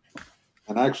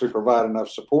and actually provide enough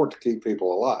support to keep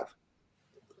people alive.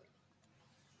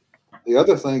 The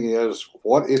other thing is,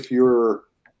 what if you're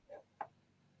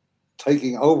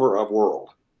taking over a world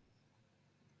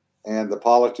and the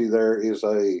polity there is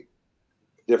a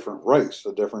different race,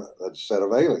 a set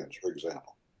of aliens, for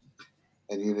example,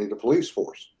 and you need a police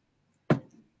force?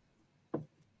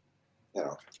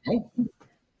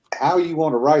 How you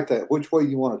want to write that, which way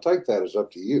you want to take that is up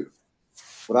to you.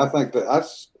 But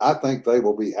I think they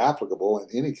will be applicable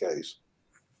in any case.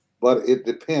 but it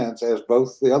depends, as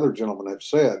both the other gentlemen have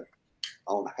said,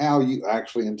 on how you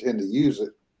actually intend to use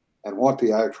it and what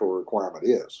the actual requirement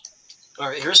is. All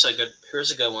right, here's a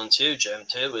good one too, Jim.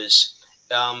 Too is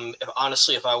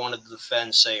honestly, if I wanted to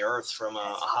defend, say, Earth from a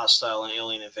hostile and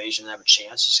alien invasion and have a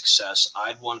chance of success,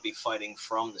 I'd want to be fighting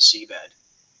from the seabed.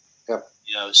 Yep.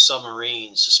 You know,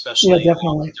 submarines, especially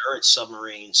definitely dirt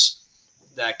submarines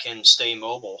that can stay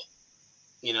mobile.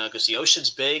 You know, because the ocean's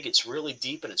big, it's really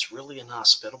deep, and it's really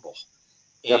inhospitable.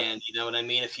 Yep. And you know what I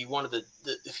mean. If you wanted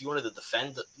to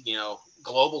defend, you know,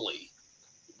 globally,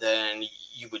 then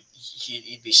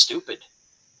you'd be stupid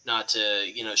not to,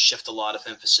 you know, shift a lot of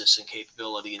emphasis and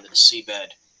capability into the seabed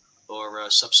or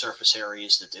subsurface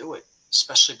areas to do it,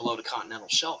 especially below the continental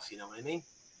shelf. You know what I mean?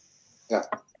 Yeah.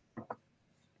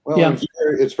 Well,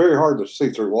 it's very hard to see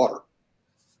through water.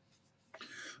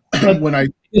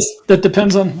 That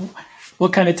depends on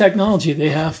what kind of technology they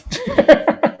have.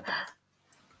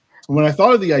 When I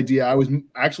thought of the idea, I was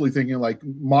actually thinking like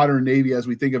modern Navy as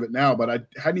we think of it now, but I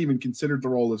hadn't even considered the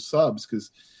role of subs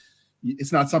because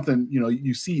it's not something, you know,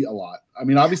 you see a lot. I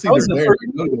mean, obviously they're there,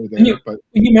 but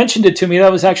when you mentioned it to me,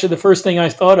 that was actually the first thing I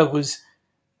thought of, was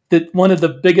that one of the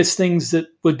biggest things that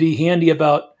would be handy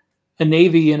about a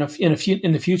Navy in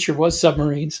the future was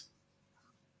submarines.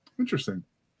 Interesting.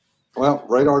 Well,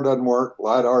 radar doesn't work,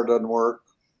 LiDAR doesn't work,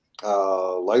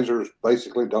 lasers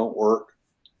basically don't work.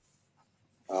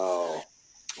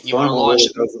 You want to launch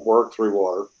it doesn't work through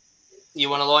water.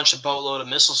 You want to launch a boatload of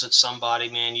missiles at somebody,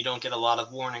 man, you don't get a lot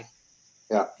of warning.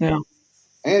 Yeah. Yeah.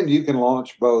 And you can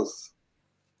launch both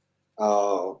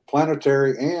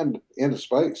planetary and into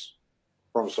space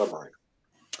from a submarine.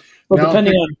 Well,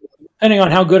 depending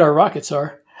on how good our rockets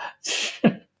are.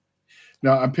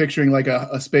 Now I'm picturing like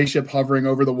a spaceship hovering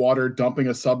over the water, dumping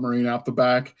a submarine out the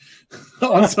back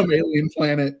on some alien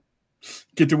planet.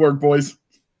 Get to work, boys.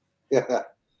 Yeah.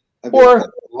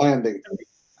 Or landing.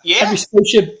 Yeah. Every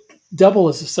spaceship double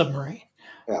as a submarine.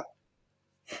 Yeah.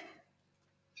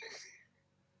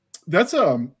 That's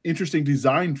an interesting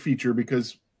design feature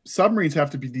because submarines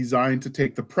have to be designed to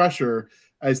take the pressure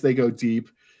as they go deep.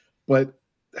 But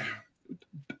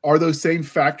are those same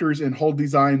factors in hull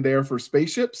design there for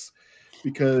spaceships?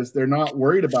 Because they're not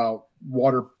worried about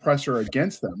water pressure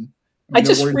against them. I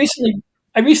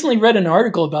recently read an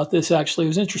article about this, actually. It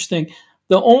was interesting.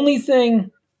 The only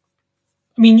thing,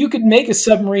 I mean, you could make a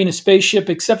submarine a spaceship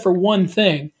except for one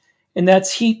thing, and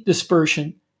that's heat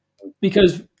dispersion.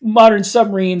 Because modern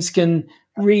submarines can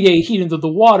radiate heat into the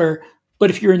water, but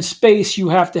if you're in space, you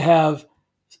have to have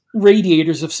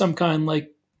radiators of some kind.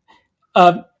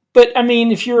 But I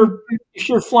mean, if you're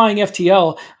flying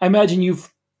FTL, I imagine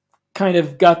you've kind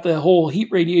of got the whole heat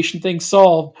radiation thing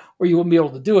solved, or you wouldn't be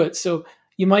able to do it. So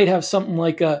you might have something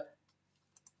like a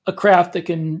craft that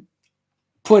can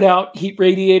put out heat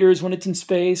radiators when it's in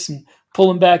space and pull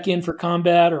them back in for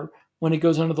combat or when it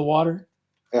goes under the water.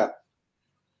 Yeah.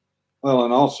 Well,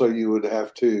 and also you would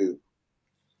have to,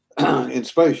 in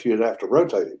space, you'd have to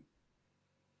rotate it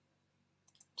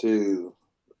to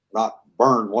not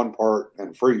burn one part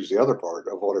and freeze the other part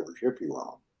of whatever ship you were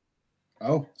on.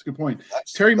 Oh, that's a good point.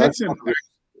 Terry Mixon.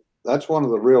 That's one of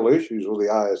the real issues with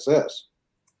the ISS.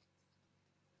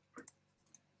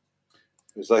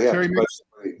 Is they have to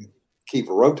basically keep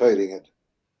rotating it.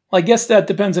 Well, I guess that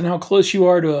depends on how close you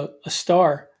are to a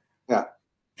star. Yeah.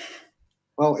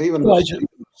 Well, even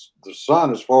the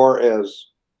sun, as far as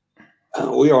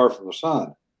we are from the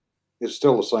sun, is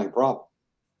still the same problem.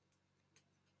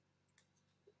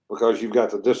 Because you've got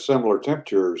the dissimilar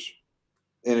temperatures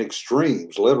in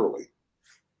extremes, literally,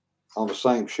 on the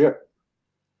same ship.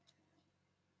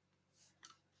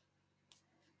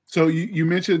 So you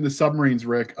mentioned the submarines,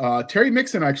 Rick. Terry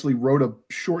Mixon actually wrote a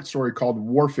short story called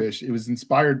Warfish. It was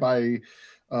inspired by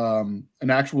an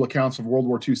actual accounts of World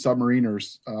War II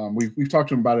submariners. We've talked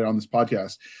to him about it on this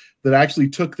podcast, that actually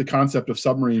took the concept of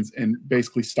submarines and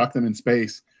basically stuck them in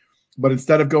space. But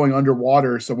instead of going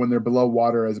underwater, so when they're below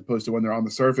water as opposed to when they're on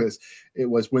the surface, it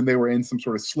was when they were in some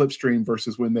sort of slipstream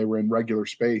versus when they were in regular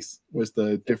space was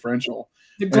the differential.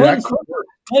 Glenn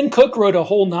Cook wrote a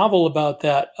whole novel about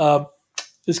that.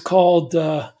 It's called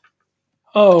the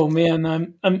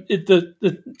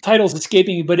title's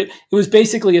escaping me, but it was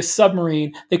basically a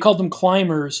submarine. They called them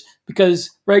climbers because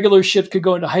regular ships could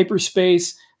go into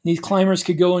hyperspace, and these climbers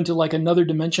could go into like another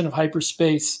dimension of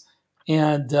hyperspace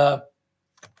and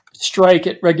strike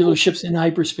at regular ships in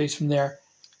hyperspace from there.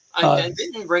 And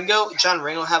didn't John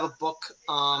Ringo have a book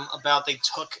about they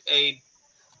took an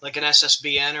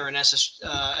SSBN or an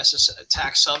SS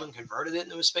attack sub and converted it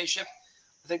into a spaceship?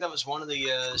 I think that was one of the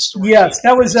stories. Yes,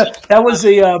 that was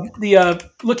the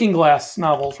Looking Glass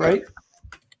novels, right?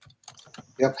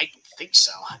 Yep. I think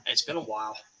so. It's been a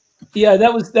while. Yeah,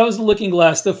 that was the Looking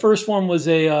Glass. The first one was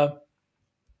a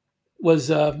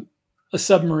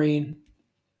submarine.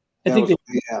 I think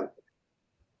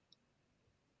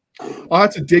I'll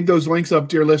have to dig those links up,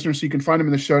 dear listeners, so you can find them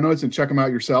in the show notes and check them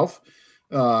out yourself,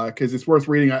 because it's worth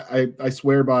reading. I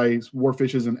swear by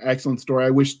Warfish is an excellent story. I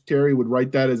wish Terry would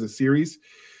write that as a series.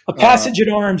 A Passage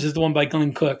in Arms is the one by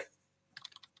Glenn Cook.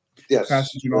 Yes.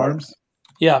 Passage in Arms.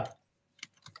 Yeah.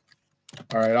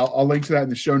 All right, I'll link to that in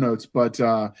the show notes. But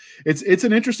it's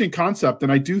an interesting concept,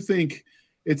 and I do think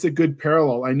it's a good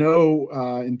parallel. I know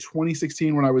in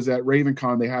 2016 when I was at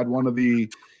RavenCon, they had one of the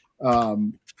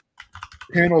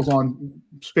panels on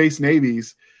space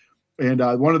navies, and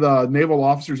one of the naval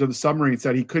officers of the submarine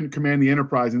said he couldn't command the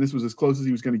Enterprise, and this was as close as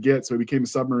he was going to get, so he became a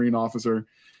submarine officer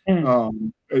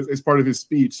as part of his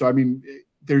speech. So, I mean,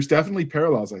 there's definitely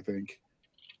parallels, I think.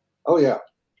 Oh, yeah.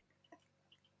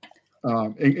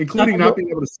 Including not being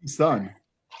able to see sun.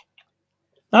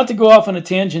 Not to go off on a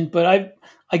tangent, but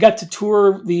I got to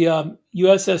tour the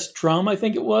USS Drum, I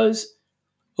think it was,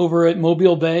 over at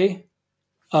Mobile Bay.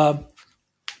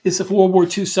 It's a World War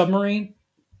II submarine,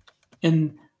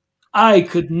 and I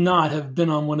could not have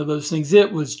been on one of those things.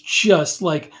 It was just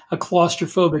like a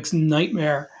claustrophobic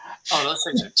nightmare. Oh, those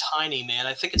things are tiny, man.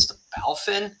 I think it's the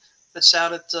Balfin that's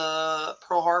out at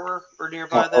Pearl Harbor or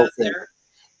nearby there.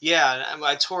 Yeah,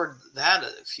 I toured that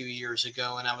a few years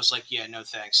ago, and I was like, yeah, no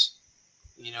thanks.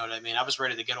 You know what I mean? I was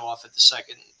ready to get off at the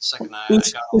second I got on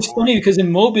board. It's funny because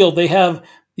in Mobile, they have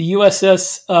the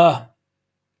USS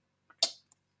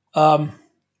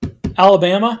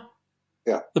Alabama,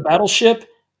 the battleship,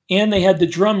 and they had the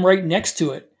Drum right next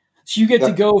to it. So you get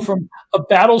to go from a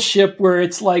battleship where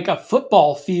it's like a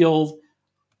football field,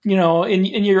 you know, and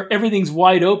everything's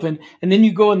wide open, and then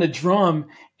you go in the Drum,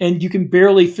 and you can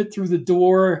barely fit through the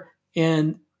door,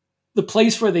 and the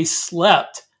place where they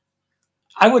slept,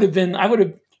 I would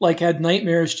have like had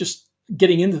nightmares just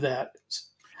getting into that.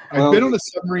 I've been on a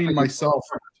submarine myself.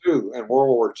 In World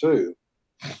War II,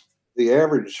 the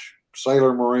average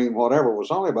sailor, Marine, whatever,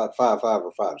 was only about 5'5"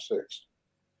 or 5'6".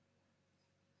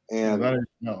 And a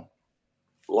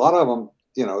lot of them,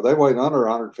 you know, they weighed under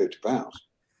 150 pounds.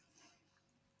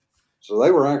 So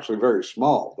they were actually very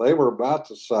small. They were about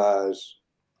the size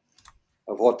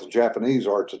of what the Japanese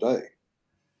are today.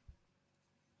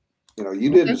 You know, you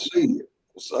didn't see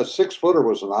a 6-footer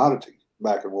was an oddity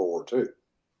back in World War II.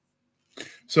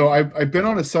 So I've been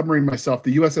on a submarine myself.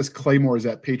 The USS Claymore is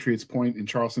at Patriots Point in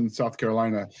Charleston, South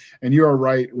Carolina. And you are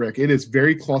right, Rick. It is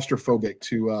very claustrophobic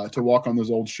to walk on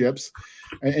those old ships.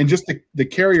 And just the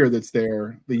carrier that's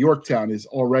there, the Yorktown, is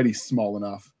already small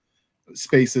enough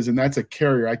spaces, and that's a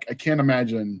carrier. I can't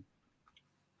imagine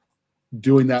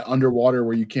doing that underwater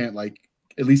where you can't like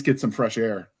at least get some fresh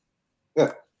air.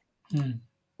 Yeah.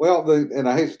 Well, and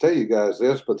I hate to tell you guys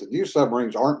this, but the new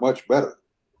submarines aren't much better.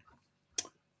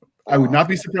 I would not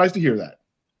be surprised to hear that.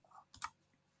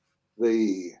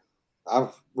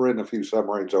 I've ridden a few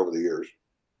submarines over the years,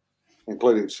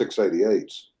 including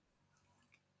 688s.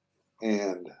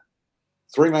 And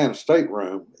 3-man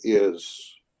stateroom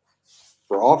is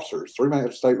for officers.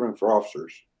 3-man stateroom for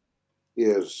officers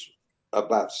is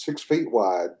about 6 feet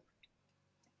wide,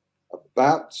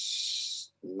 about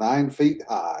 9 feet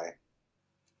high,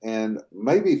 and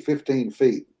maybe 15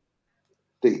 feet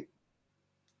deep.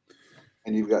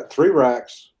 And you've got 3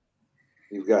 racks,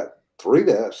 you've got 3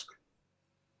 desks,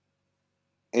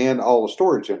 and all the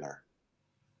storage in there.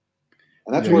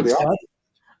 And that's where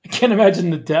I can't imagine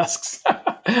the desks.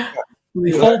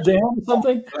 They fold down or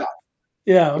something?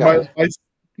 Yeah.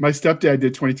 My stepdad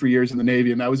did 23 years in the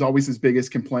Navy, and that was always his biggest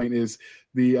complaint is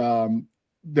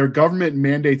their government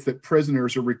mandates that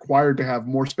prisoners are required to have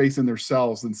more space in their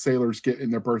cells than sailors get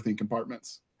in their berthing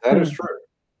compartments. That is true.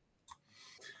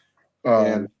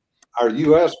 And our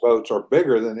U.S. boats are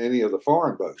bigger than any of the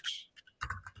foreign boats.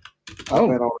 I've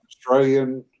been on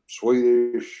Australian,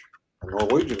 Swedish, and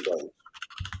Norwegian boats,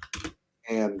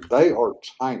 and they are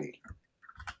tiny.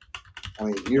 I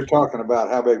mean, you're talking about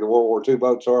how big the World War II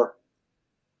boats are.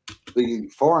 The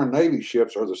foreign Navy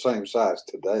ships are the same size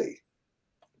today.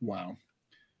 Wow.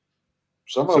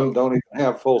 Some of them don't even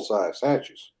have full-size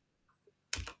hatches.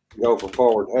 You go from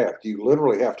forward to aft. You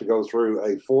literally have to go through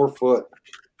a 4-foot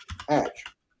hatch,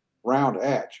 round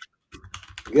hatch,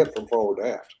 to get from forward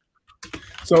to aft.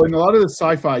 So in a lot of the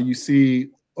sci-fi, you see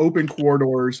open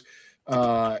corridors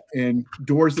and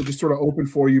doors that just sort of open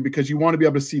for you because you want to be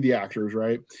able to see the actors,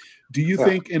 right? Do you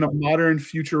think in a modern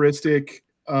futuristic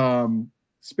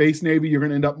space Navy, you're going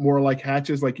to end up more like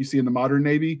hatches like you see in the modern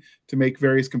Navy to make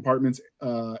various compartments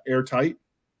airtight?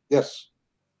 Yes.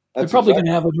 They're probably going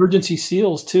to have emergency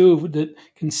seals too that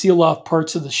can seal off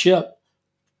parts of the ship.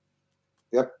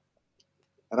 Yep.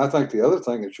 And I think the other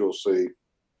thing that you'll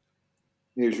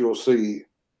see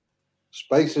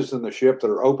spaces in the ship that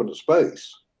are open to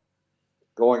space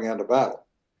going into battle.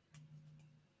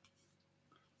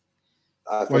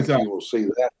 I think you will see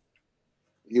that.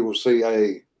 You will see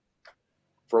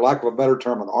for lack of a better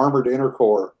term, an armored inner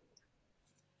core,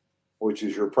 which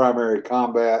is your primary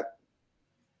combat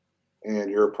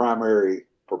and your primary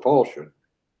propulsion.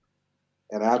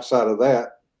 And outside of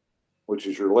that, which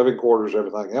is your living quarters,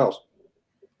 everything else,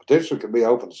 potentially can be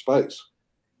open to space.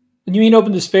 And you mean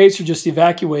open to space or just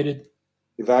evacuated?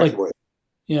 Evacuated.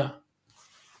 Yeah.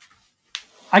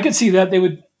 I could see that they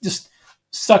would just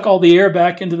suck all the air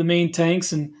back into the main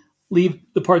tanks and leave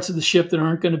the parts of the ship that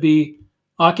aren't going to be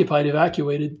occupied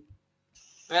evacuated.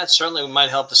 That certainly might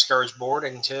help discourage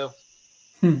boarding too.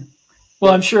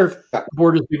 Well, I'm sure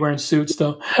boarders be wearing suits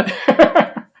though.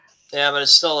 Yeah, but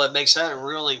it makes that a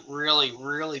really, really,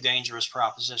 really dangerous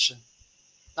proposition.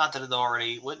 Not that it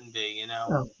already wouldn't be, you know.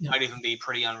 Oh, yeah. Might even be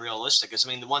pretty unrealistic. Because, I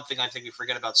mean, the one thing I think we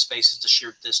forget about space is the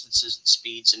sheer distances and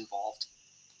speeds involved.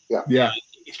 Yeah. You know,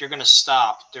 if you're going to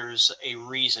stop, there's a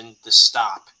reason to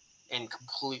stop and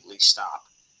completely stop.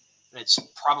 And it's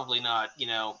probably not,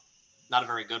 not a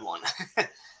very good one.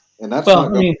 And that's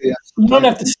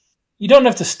you don't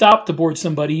have to stop to board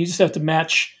somebody. You just have to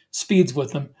match speeds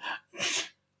with them.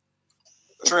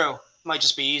 True. Might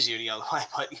just be easier the other way,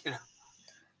 but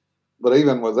But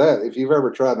even with that, if you've ever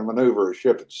tried to maneuver a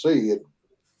ship at sea,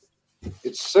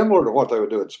 it's similar to what they would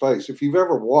do in space. If you've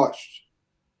ever watched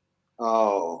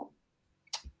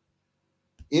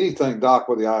anything dock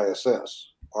with the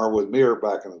ISS or with Mir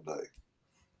back in the day,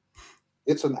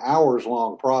 it's an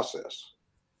hours-long process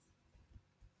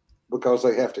because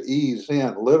they have to ease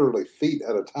in literally feet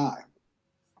at a time.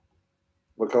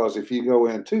 Because if you go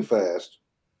in too fast,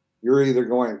 you're either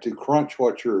going to crunch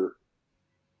what you're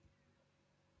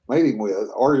mating with,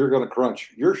 or you're going to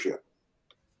crunch your ship.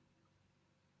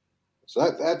 So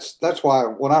that's why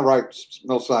when I write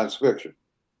no science fiction,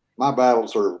 my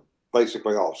battles are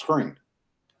basically off screen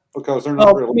because they're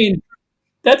not really. I mean,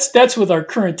 that's with our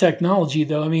current technology,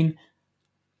 though. I mean,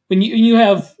 when you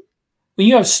have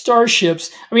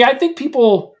starships, I mean, I think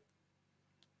people,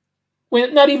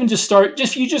 not even just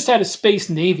you just had a space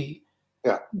navy.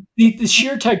 Yeah. The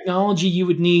sheer technology you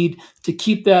would need to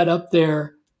keep that up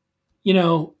there,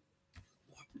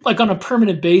 like on a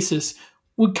permanent basis,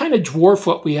 would kind of dwarf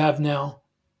what we have now.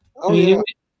 Oh, I mean,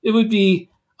 it would be,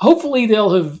 hopefully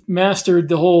they'll have mastered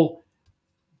the whole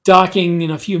docking in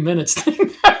a few minutes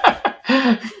thing.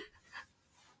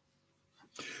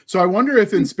 So I wonder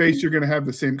if in space you're going to have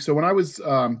the same. So when I was,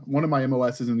 one of my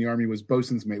MOSs in the Army was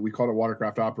bosun's mate. We called it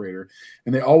watercraft operator.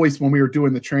 And they always, when we were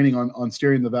doing the training on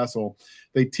steering the vessel,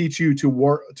 they teach you to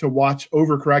watch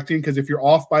overcorrecting, because if you're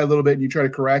off by a little bit and you try to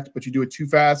correct, but you do it too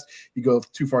fast, you go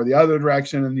too far the other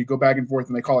direction and you go back and forth,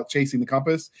 and they call it chasing the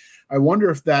compass. I wonder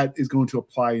if that is going to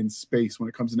apply in space when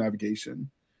it comes to navigation,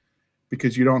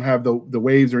 because you don't have the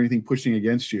waves or anything pushing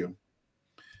against you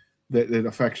that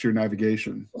affects your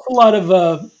navigation. A lot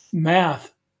of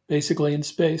math, basically, in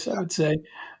space, I would say.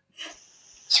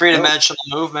 Three-dimensional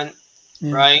movement,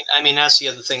 right? I mean, that's the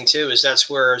other thing, too, is that's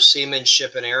where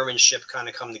seamanship and airmanship kind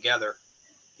of come together.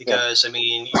 Because, I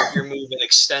mean, you're moving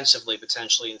extensively,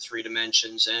 potentially, in 3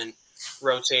 dimensions and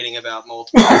rotating about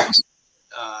multiple things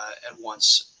at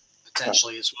once,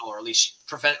 potentially, as well, or at least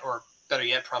prevent, or better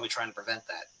yet, probably trying to prevent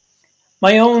that.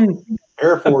 My own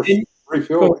Air Force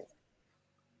refueling.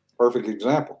 Perfect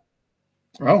example.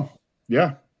 Oh,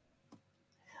 yeah.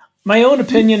 My own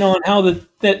opinion on how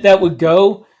that would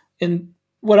go, and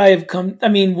what I have come, I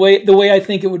mean, the way I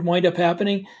think it would wind up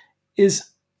happening is,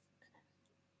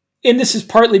 and this is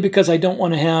partly because I don't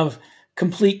want to have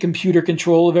complete computer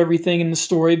control of everything in the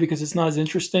story because it's not as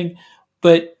interesting,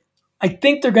 but I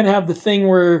think they're going to have the thing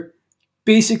where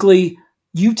basically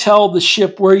you tell the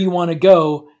ship where you want to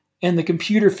go and the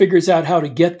computer figures out how to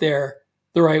get there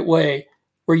the right way,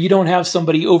 where you don't have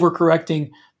somebody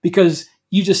overcorrecting because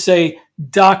you just say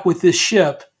dock with this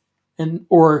ship and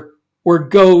or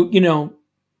go,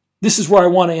 this is where I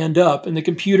want to end up, and the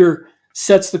computer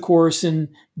sets the course and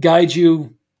guides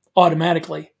you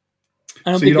automatically.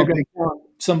 I don't think they're going to want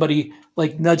somebody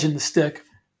like nudging the stick.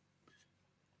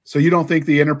 So you don't think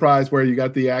the Enterprise, where you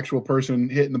got the actual person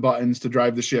hitting the buttons to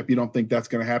drive the ship, you don't think that's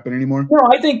going to happen anymore? No,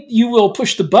 I think you will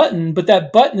push the button, but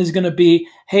that button is going to be,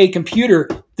 hey, computer,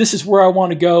 this is where I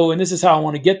want to go, and this is how I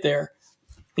want to get there.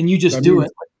 And you just do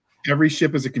it. Every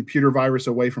ship is a computer virus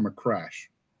away from a crash.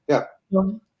 Yeah.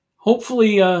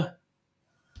 Hopefully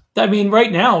I mean,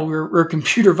 right now we're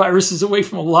computer viruses away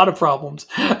from a lot of problems.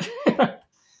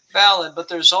 Valid, but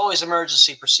there's always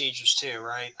emergency procedures too,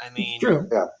 right? I mean, True.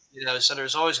 Yeah. you know, so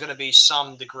there's always going to be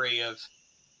some degree of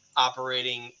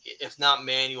operating, if not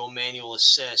manual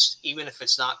assist, even if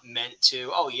it's not meant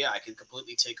to. Oh yeah, I can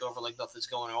completely take over like nothing's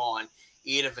going on.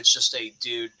 Even if it's just a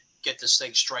dude, get this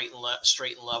thing straight and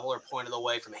level, or pointed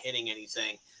away from hitting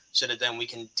anything, so that then we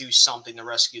can do something to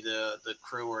rescue the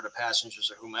crew or the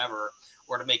passengers or whomever,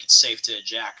 or to make it safe to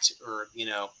eject, or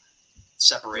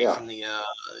separate from the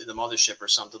mothership or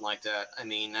something like that. I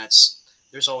mean,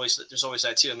 there's always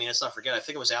that too. I mean, let's not forget. I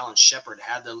think it was Alan Shepard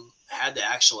had to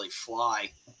actually fly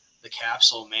the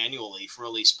capsule manually for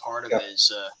at least part of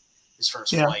his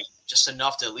first flight, just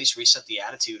enough to at least reset the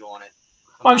attitude on it.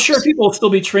 I'm sure people will still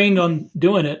be trained on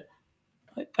doing it.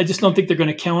 I just don't think they're going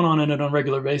to count on it on a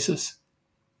regular basis.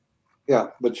 Yeah,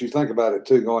 but you think about it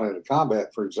too, going into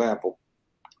combat, for example,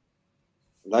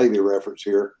 Navy reference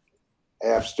here,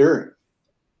 aft steering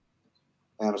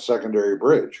and a secondary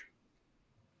bridge.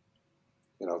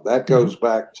 That goes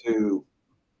back to,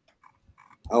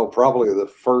 probably the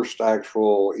first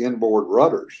actual inboard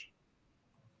rudders,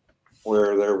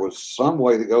 where there was some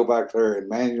way to go back there and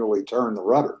manually turn the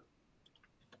rudder.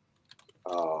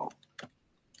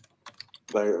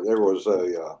 There was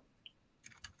a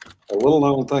little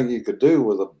known thing you could do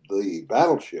with the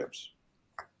battleships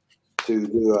to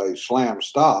do a slam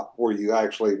stop, where you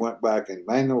actually went back and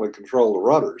manually control the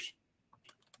rudders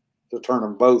to turn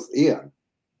them both in.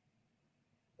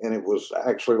 And it was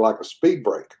actually like a speed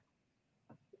brake.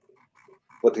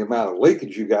 But the amount of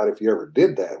leakage you got if you ever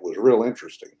did that was real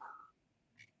interesting.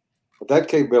 But that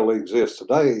capability exists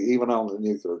today, even on the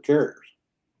nuclear carriers.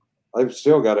 They've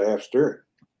still got aft steering.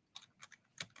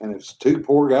 And it's two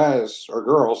poor guys or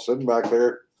girls sitting back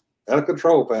there at a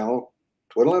control panel,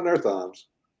 twiddling their thumbs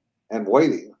and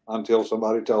waiting until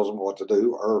somebody tells them what to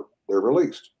do or they're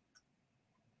released.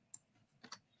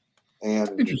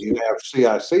 And you have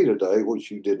CIC today,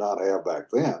 which you did not have back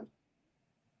then,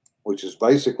 which is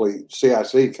basically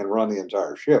CIC can run the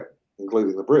entire ship,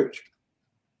 including the bridge.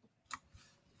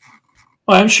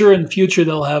 Well, I'm sure in the future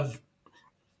they'll have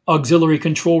auxiliary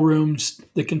control rooms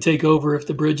that can take over if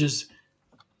the bridge is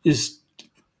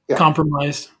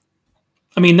compromised.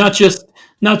 I mean, not just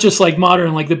like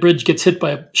modern, like the bridge gets hit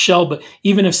by a shell, but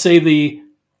even if, say,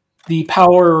 the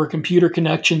power or computer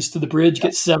connections to the bridge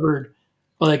get severed,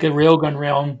 like a railgun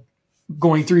round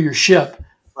going through your ship,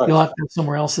 you'll have to have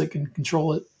somewhere else that can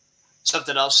control it.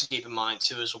 Something else to keep in mind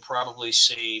too is we'll probably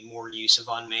see more use of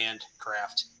unmanned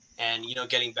craft. And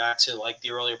getting back to like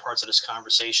the earlier parts of this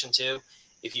conversation too,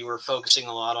 if you were focusing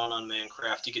a lot on unmanned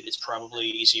craft, it's probably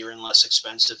easier and less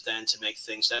expensive then to make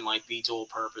things that might be dual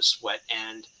purpose, wet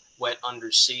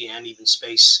undersea and even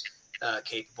space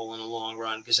capable in the long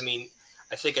run. Because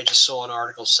I think I just saw an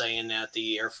article saying that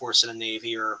the Air Force and the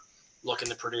Navy are looking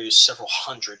to produce several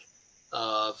hundred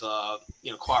of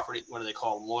cooperative, what do they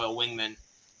call them, loyal wingmen,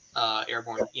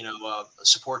 airborne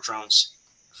support drones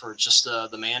for just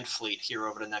the manned fleet here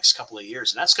over the next couple of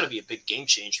years. And that's going to be a big game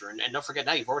changer. And don't forget,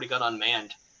 now you've already got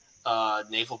unmanned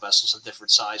naval vessels of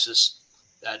different sizes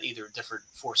that either different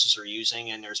forces are using.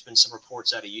 And there's been some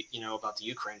reports out of, about the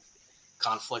Ukraine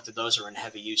conflict that those are in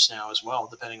heavy use now as well,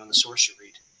 depending on the source you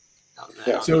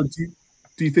read. So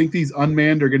do you think these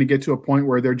unmanned are going to get to a point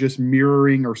where they're just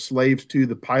mirroring or slaves to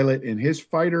the pilot and his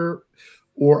fighter,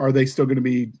 or are they still going to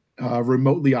be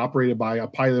remotely operated by a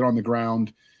pilot on the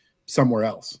ground somewhere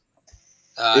else?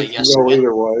 It can go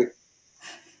either way.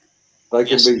 They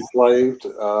can be slaved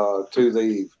to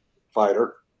the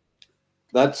fighter.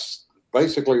 That's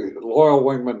basically loyal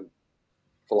wingman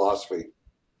philosophy.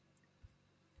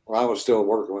 When I was still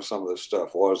working with some of this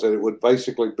stuff, was that it would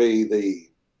basically be the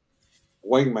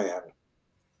wingman.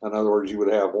 In other words, you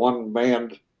would have one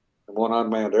manned and one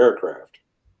unmanned aircraft.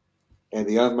 And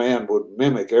the unmanned would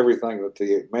mimic everything that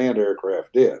the manned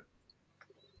aircraft did.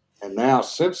 And now,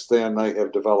 since then, they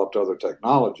have developed other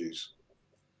technologies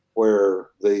where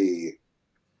the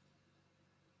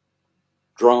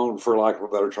drone, for lack of a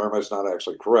better term, that's not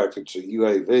actually correct, it's a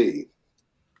UAV,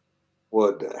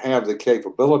 would have the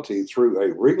capability through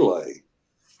a relay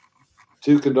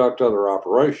to conduct other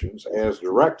operations as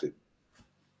directed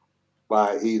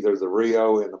by either the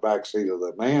Rio in the backseat of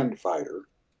the manned fighter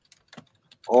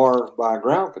or by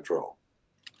ground control.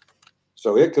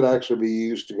 So it could actually be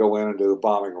used to go in and do a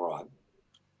bombing run,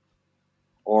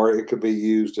 or it could be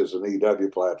used as an EW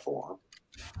platform,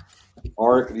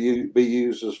 or it could be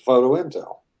used as photo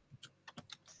intel.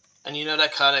 And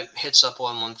that kind of hits up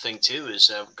on one thing too,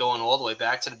 is going all the way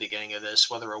back to the beginning of this,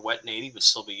 whether a wet Navy would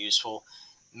still be useful.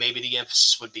 Maybe the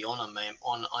emphasis would be on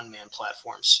unmanned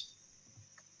platforms.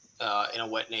 in a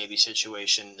wet Navy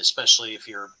situation, especially if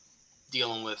you're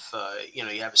dealing with, you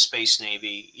have a space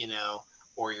Navy,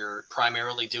 or you're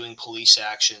primarily doing police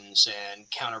actions and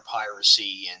counter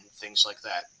piracy and things like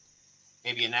that.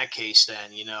 Maybe in that case,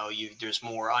 then, there's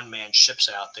more unmanned ships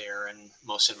out there, and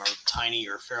most of them are tiny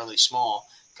or fairly small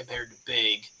compared to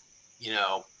big,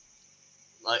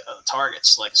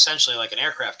 targets. Like essentially like an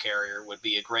aircraft carrier would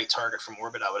be a great target from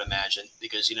orbit, I would imagine,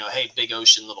 because, hey, big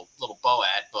ocean, little BOAT,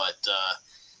 but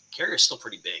carrier's still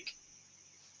pretty big.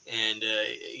 And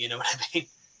you know what I mean?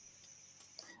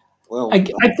 Well,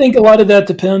 I think a lot of that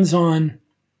depends on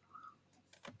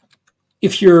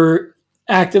if you're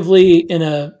actively in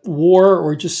a war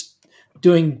or just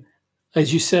doing,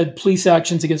 as you said, police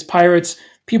actions against pirates,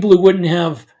 people who wouldn't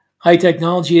have high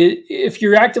technology. If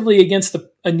you're actively against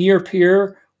a near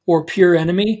peer or peer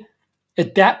enemy,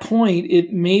 at that point,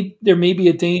 there may be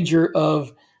a danger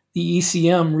of the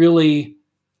ECM really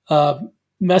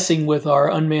messing with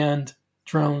our unmanned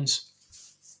drones.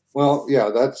 Well, yeah,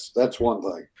 that's one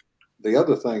thing. The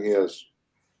other thing is,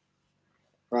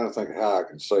 trying to think of how I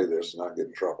can say this and not get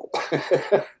in trouble.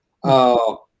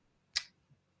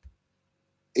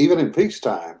 Even in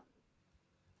peacetime,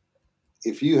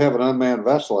 if you have an unmanned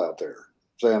vessel out there,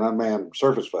 say an unmanned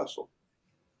surface vessel,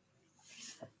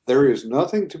 there is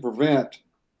nothing to prevent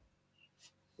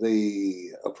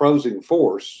the opposing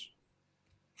force,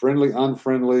 friendly,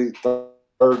 unfriendly,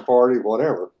 third party,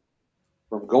 whatever,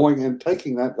 from going and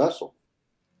taking that vessel,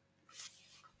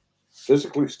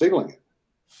 physically stealing it.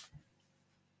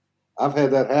 I've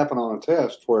had that happen on a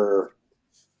test where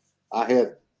I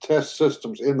had test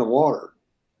systems in the water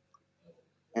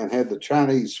and had the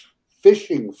Chinese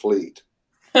fishing fleet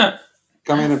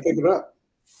come in and pick it up,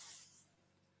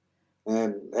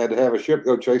 and had to have a ship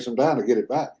go chase them down to get it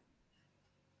back.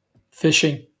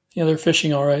 Fishing. Yeah, they're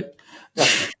fishing all right. Yeah.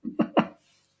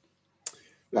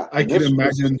 Yeah, I can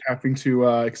imagine having to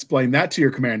explain that to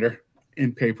your commander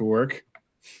in paperwork.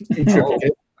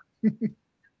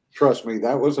 Trust me,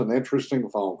 that was an interesting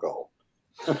phone call.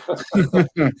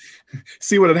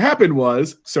 See, what had happened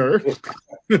was, sir.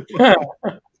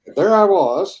 There I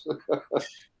was.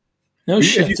 No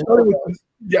shit.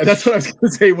 Yeah, that's what I was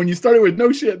going to say. When you started with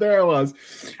no shit, there I was.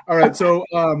 All right. So,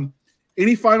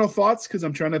 any final thoughts? Because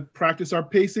I'm trying to practice our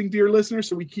pacing, dear listeners,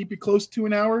 so we keep it close to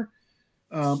an hour.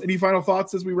 Any final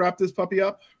thoughts as we wrap this puppy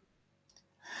up?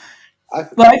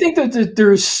 Well, I think that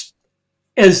there's,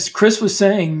 as Chris was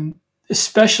saying,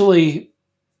 especially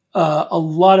a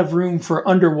lot of room for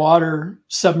underwater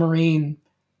submarine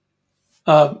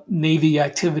Navy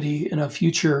activity in a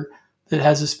future that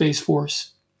has a space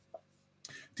force.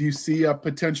 Do you see a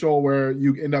potential where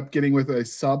you end up getting with an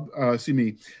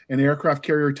aircraft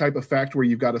carrier type effect where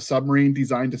you've got a submarine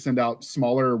designed to send out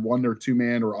smaller 1 or 2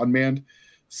 man or unmanned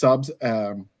subs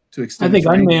to extend?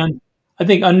 I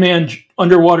think unmanned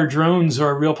underwater drones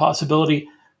are a real possibility.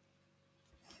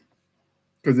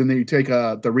 Because then you take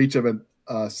the reach of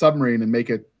a submarine and make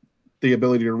it the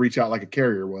ability to reach out like a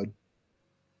carrier would.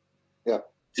 Yeah.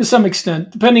 To some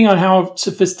extent, depending on how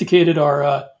sophisticated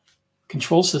our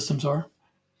control systems are.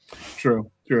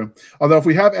 True. Although if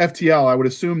we have FTL, I would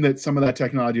assume that some of that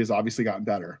technology has obviously gotten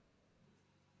better.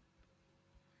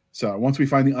 So once we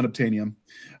find the unobtainium.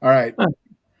 All right.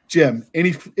 Jim,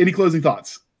 any closing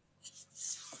thoughts?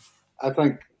 I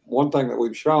think one thing that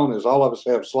we've shown is all of us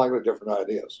have slightly different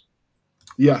ideas.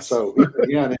 Yes. So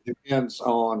again, it depends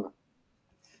on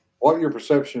what your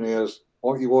perception is,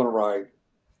 what you want to write,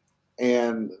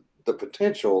 and the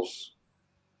potentials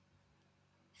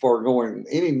for going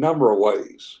any number of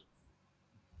ways.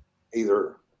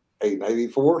 Either a Navy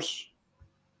force,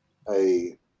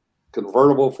 a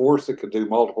convertible force that could do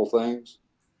multiple things,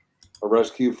 a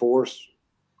rescue force.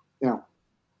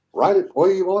 Write it the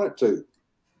way you want it to.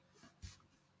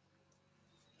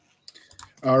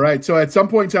 All right. So at some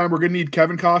point in time, we're going to need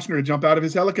Kevin Costner to jump out of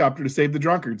his helicopter to save the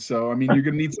drunkards. So, I mean, you're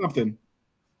going to need something.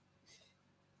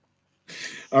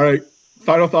 All right.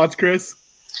 Final thoughts, Chris?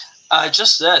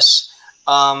 Just this.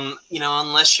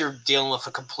 Unless you're dealing with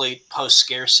a complete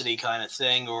post-scarcity kind of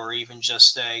thing, or even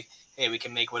just hey, we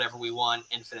can make whatever we want,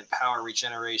 infinite power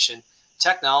regeneration.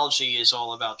 Technology is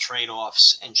all about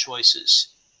trade-offs and choices.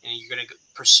 And you're going to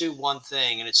pursue one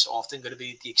thing, and it's often going to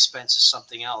be at the expense of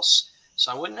something else.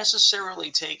 So I wouldn't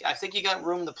necessarily I think you got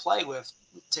room to play with,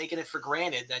 taking it for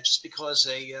granted that just because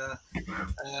a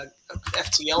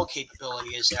FTL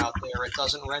capability is out there, it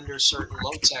doesn't render certain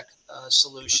low-tech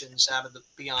solutions out of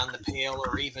beyond the pale,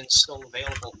 or even still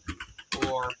available,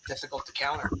 or difficult to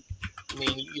counter. I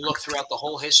mean, you look throughout the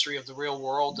whole history of the real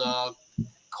world,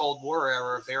 Cold War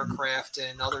era of aircraft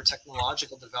and other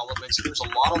technological developments, there was a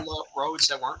lot of roads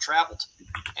that weren't traveled.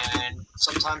 And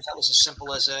sometimes that was as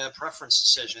simple as a preference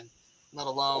decision, let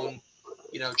alone,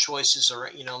 choices or,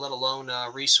 let alone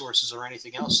resources or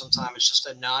anything else. Sometimes it's just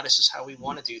this is how we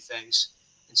want to do things.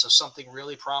 And so something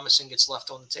really promising gets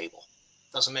left on the table.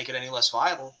 Doesn't make it any less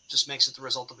viable, just makes it the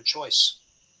result of a choice.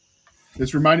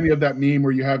 This reminded me of that meme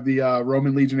where you have the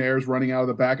Roman legionnaires running out of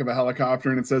the back of a helicopter,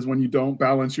 and it says, "When you don't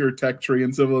balance your tech tree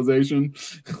in civilization."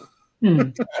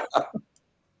 Well,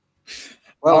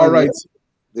 all right.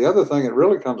 The other thing it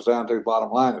really comes down to,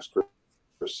 bottom line, as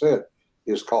Chris said,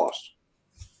 is cost.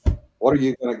 What are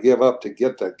you going to give up to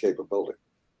get that capability?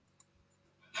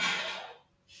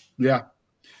 Yeah.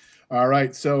 All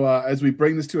right. So as we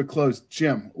bring this to a close,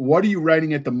 Jim, what are you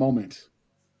writing at the moment?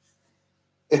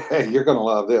 Hey, you're going to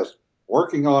love this.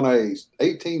 Working on a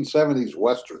 1870s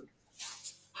Western.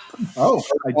 Oh,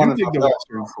 I do dig the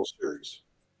Western series.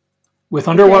 With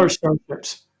underwater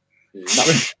starships.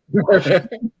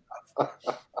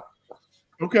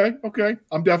 Okay.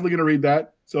 I'm definitely going to read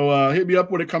that. So hit me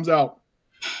up when it comes out.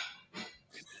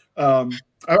 I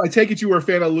take it you were a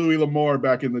fan of Louis L'Amour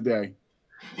back in the day.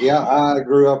 Yeah, I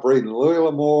grew up reading Louis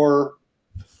L'Amour,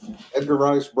 Edgar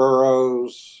Rice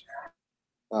Burroughs,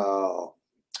 of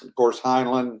course,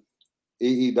 Heinlein,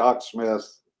 E.E. Doc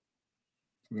Smith,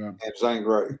 and Zane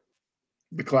Grey.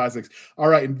 The classics. All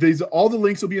right. All the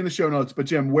links will be in the show notes. But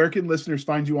Jim, where can listeners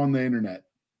find you on the internet?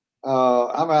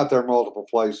 I'm out there multiple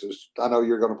places. I know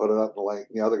you're going to put it up in the link.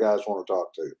 The other guys want to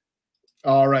talk to.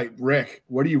 All right, Rick,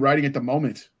 what are you writing at the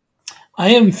moment? I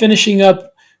am finishing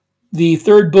up the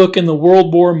third book in the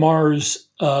World War Mars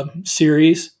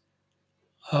series.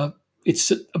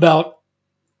 It's about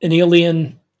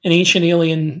an ancient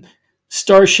alien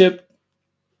starship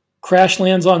crash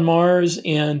lands on Mars,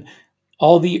 and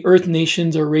all the Earth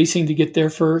nations are racing to get there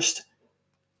first,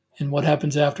 and what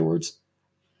happens afterwards.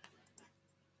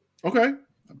 Okay.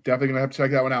 I'm definitely going to have to check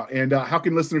that one out. And how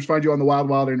can listeners find you on the wild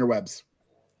interwebs?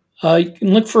 You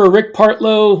can look for Rick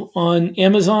Partlow on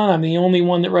Amazon. I'm the only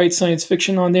one that writes science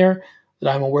fiction on there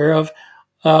that I'm aware of.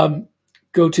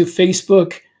 Go to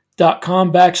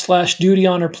facebook.com/Duty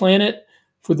Honor Planet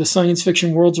for the science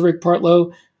fiction worlds of Rick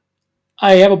Partlow.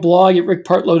 I have a blog at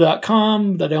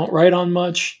rickpartlow.com that I don't write on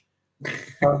much.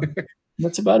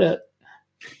 That's about it.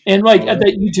 And at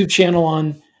that YouTube channel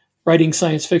on writing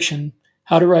science fiction,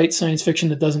 how to write science fiction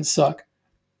that doesn't suck.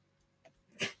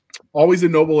 Always a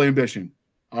noble ambition.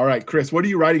 All right, Chris, what are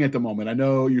you writing at the moment? I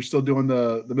know you're still doing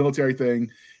the military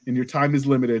thing and your time is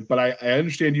limited, but I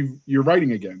understand you're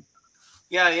writing again.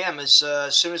 Yeah, I am. As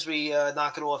soon as we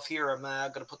knock it off here, I'm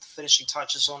going to put the finishing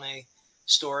touches on a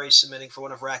story submitting for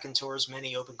one of Raconteur's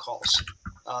many open calls.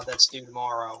 That's due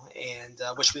tomorrow, and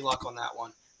wish me luck on that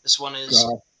one. This one is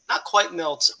not quite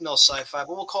mill sci-fi,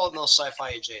 but we'll call it mill sci-fi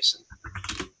adjacent.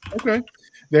 Okay.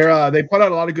 They put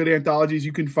out a lot of good anthologies.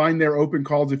 You can find their open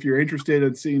calls if you're interested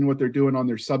in seeing what they're doing on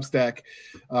their Substack.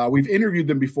 We've interviewed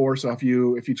them before, so if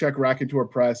you check Raconteur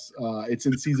Press, it's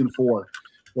in season 4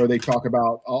 where they talk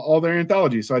about all their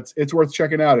anthologies. So it's worth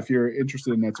checking out if you're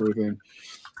interested in that sort of thing.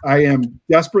 I am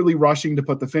desperately rushing to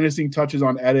put the finishing touches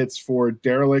on edits for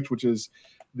Derelict, which is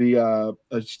the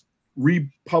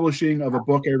republishing of a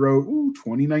book I wrote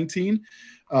 2019.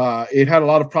 It had a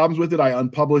lot of problems with it. I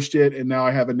unpublished it, and now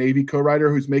I have a Navy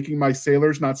co-writer who's making my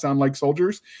sailors not sound like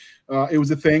soldiers. It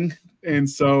was a thing, and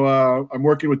so I'm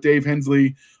working with Dave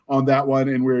Hensley on that one,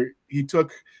 and he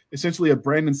took essentially a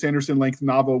Brandon Sanderson length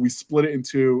novel. We split it in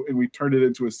two, and we turned it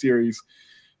into a series.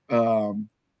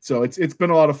 So it's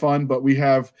been a lot of fun, but we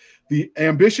have the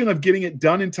ambition of getting it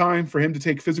done in time for him to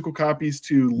take physical copies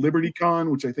to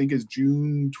LibertyCon, which I think is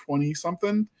June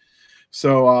 20-something.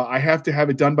 So I have to have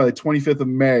it done by the 25th of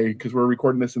May because we're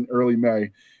recording this in early May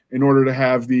in order to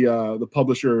have the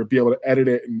publisher be able to edit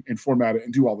it and format it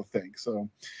and do all the things. So,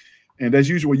 and as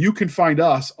usual, you can find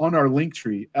us on our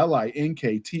Linktree,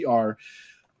 LINKTR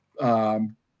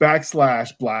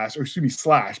 /Blasters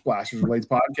and Blades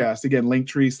podcast. Again,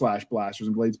 Linktree /Blasters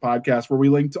and Blades podcast, where we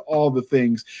link to all the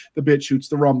things, the BitChutes,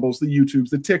 the Rumbles, the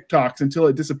YouTubes, the TikToks, until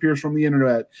it disappears from the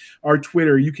internet. Our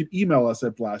Twitter, you can email us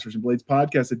at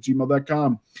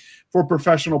blastersandbladespodcast@gmail.com. For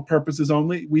professional purposes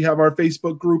only, we have our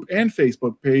Facebook group and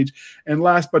Facebook page. And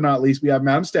last but not least, we have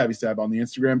Madam Stabby Stab on the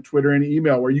Instagram, Twitter, and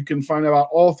email, where you can find out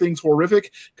all things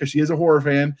horrific, because she is a horror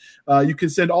fan. You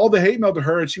can send all the hate mail to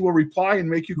her, and she will reply and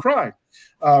make you cry.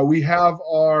 We have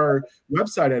our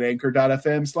website at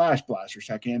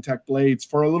anchor.fm/blasters-tech-and-tech-blades.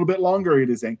 For a little bit longer, it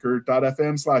is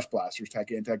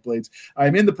anchor.fm/blasters-tech-and-tech-blades.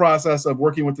 I'm in the process of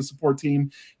working with the support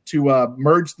team to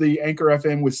merge the Anchor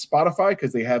FM with Spotify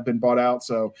because they have been bought out.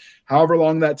 So however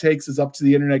long that takes is up to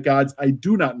the internet gods. I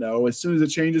do not know. As soon as it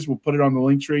changes, we'll put it on the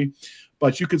link tree.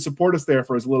 But you can support us there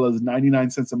for as little as 99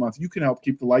 cents a month. You can help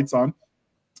keep the lights on.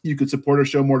 You can support our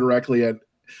show more directly at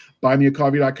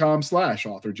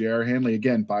buymeacoffee.com/author J.R. Handley.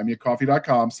 Again,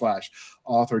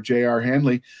 buymeacoffee.com/author J.R.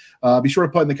 Handley. Be sure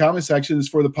to put in the comment sections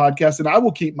for the podcast, and I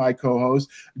will keep my co-host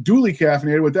duly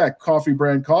caffeinated with that coffee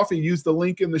brand coffee. Use the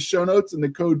link in the show notes and the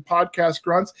code podcast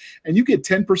grunts, and you get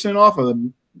 10% off of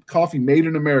the coffee made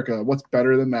in America. What's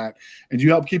better than that? And you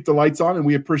help keep the lights on, and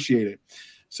we appreciate it.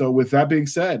 So with that being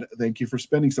said, thank you for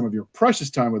spending some of your precious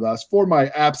time with us. For my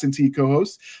absentee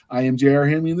co-host, I am J.R.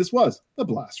 Hanley, and this was the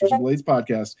Blasters and Blades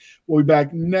podcast. We'll be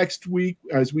back next week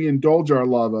as we indulge our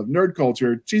love of nerd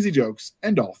culture, cheesy jokes,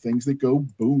 and all things that go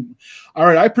boom. All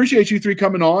right, I appreciate you three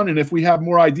coming on, and if we have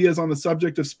more ideas on the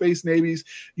subject of space navies,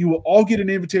 you will all get an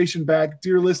invitation back.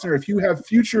 Dear listener, if you have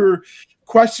future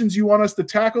questions you want us to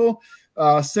tackle,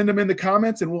 send them in the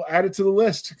comments, and we'll add it to the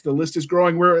list. The list is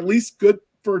growing. We're at least good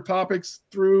for topics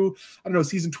through, I don't know,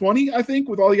 season 20, I think,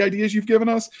 with all the ideas you've given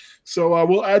us. So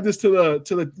we'll add this to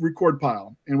the record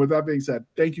pile. And with that being said,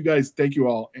 thank you guys. Thank you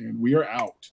all. And we are out.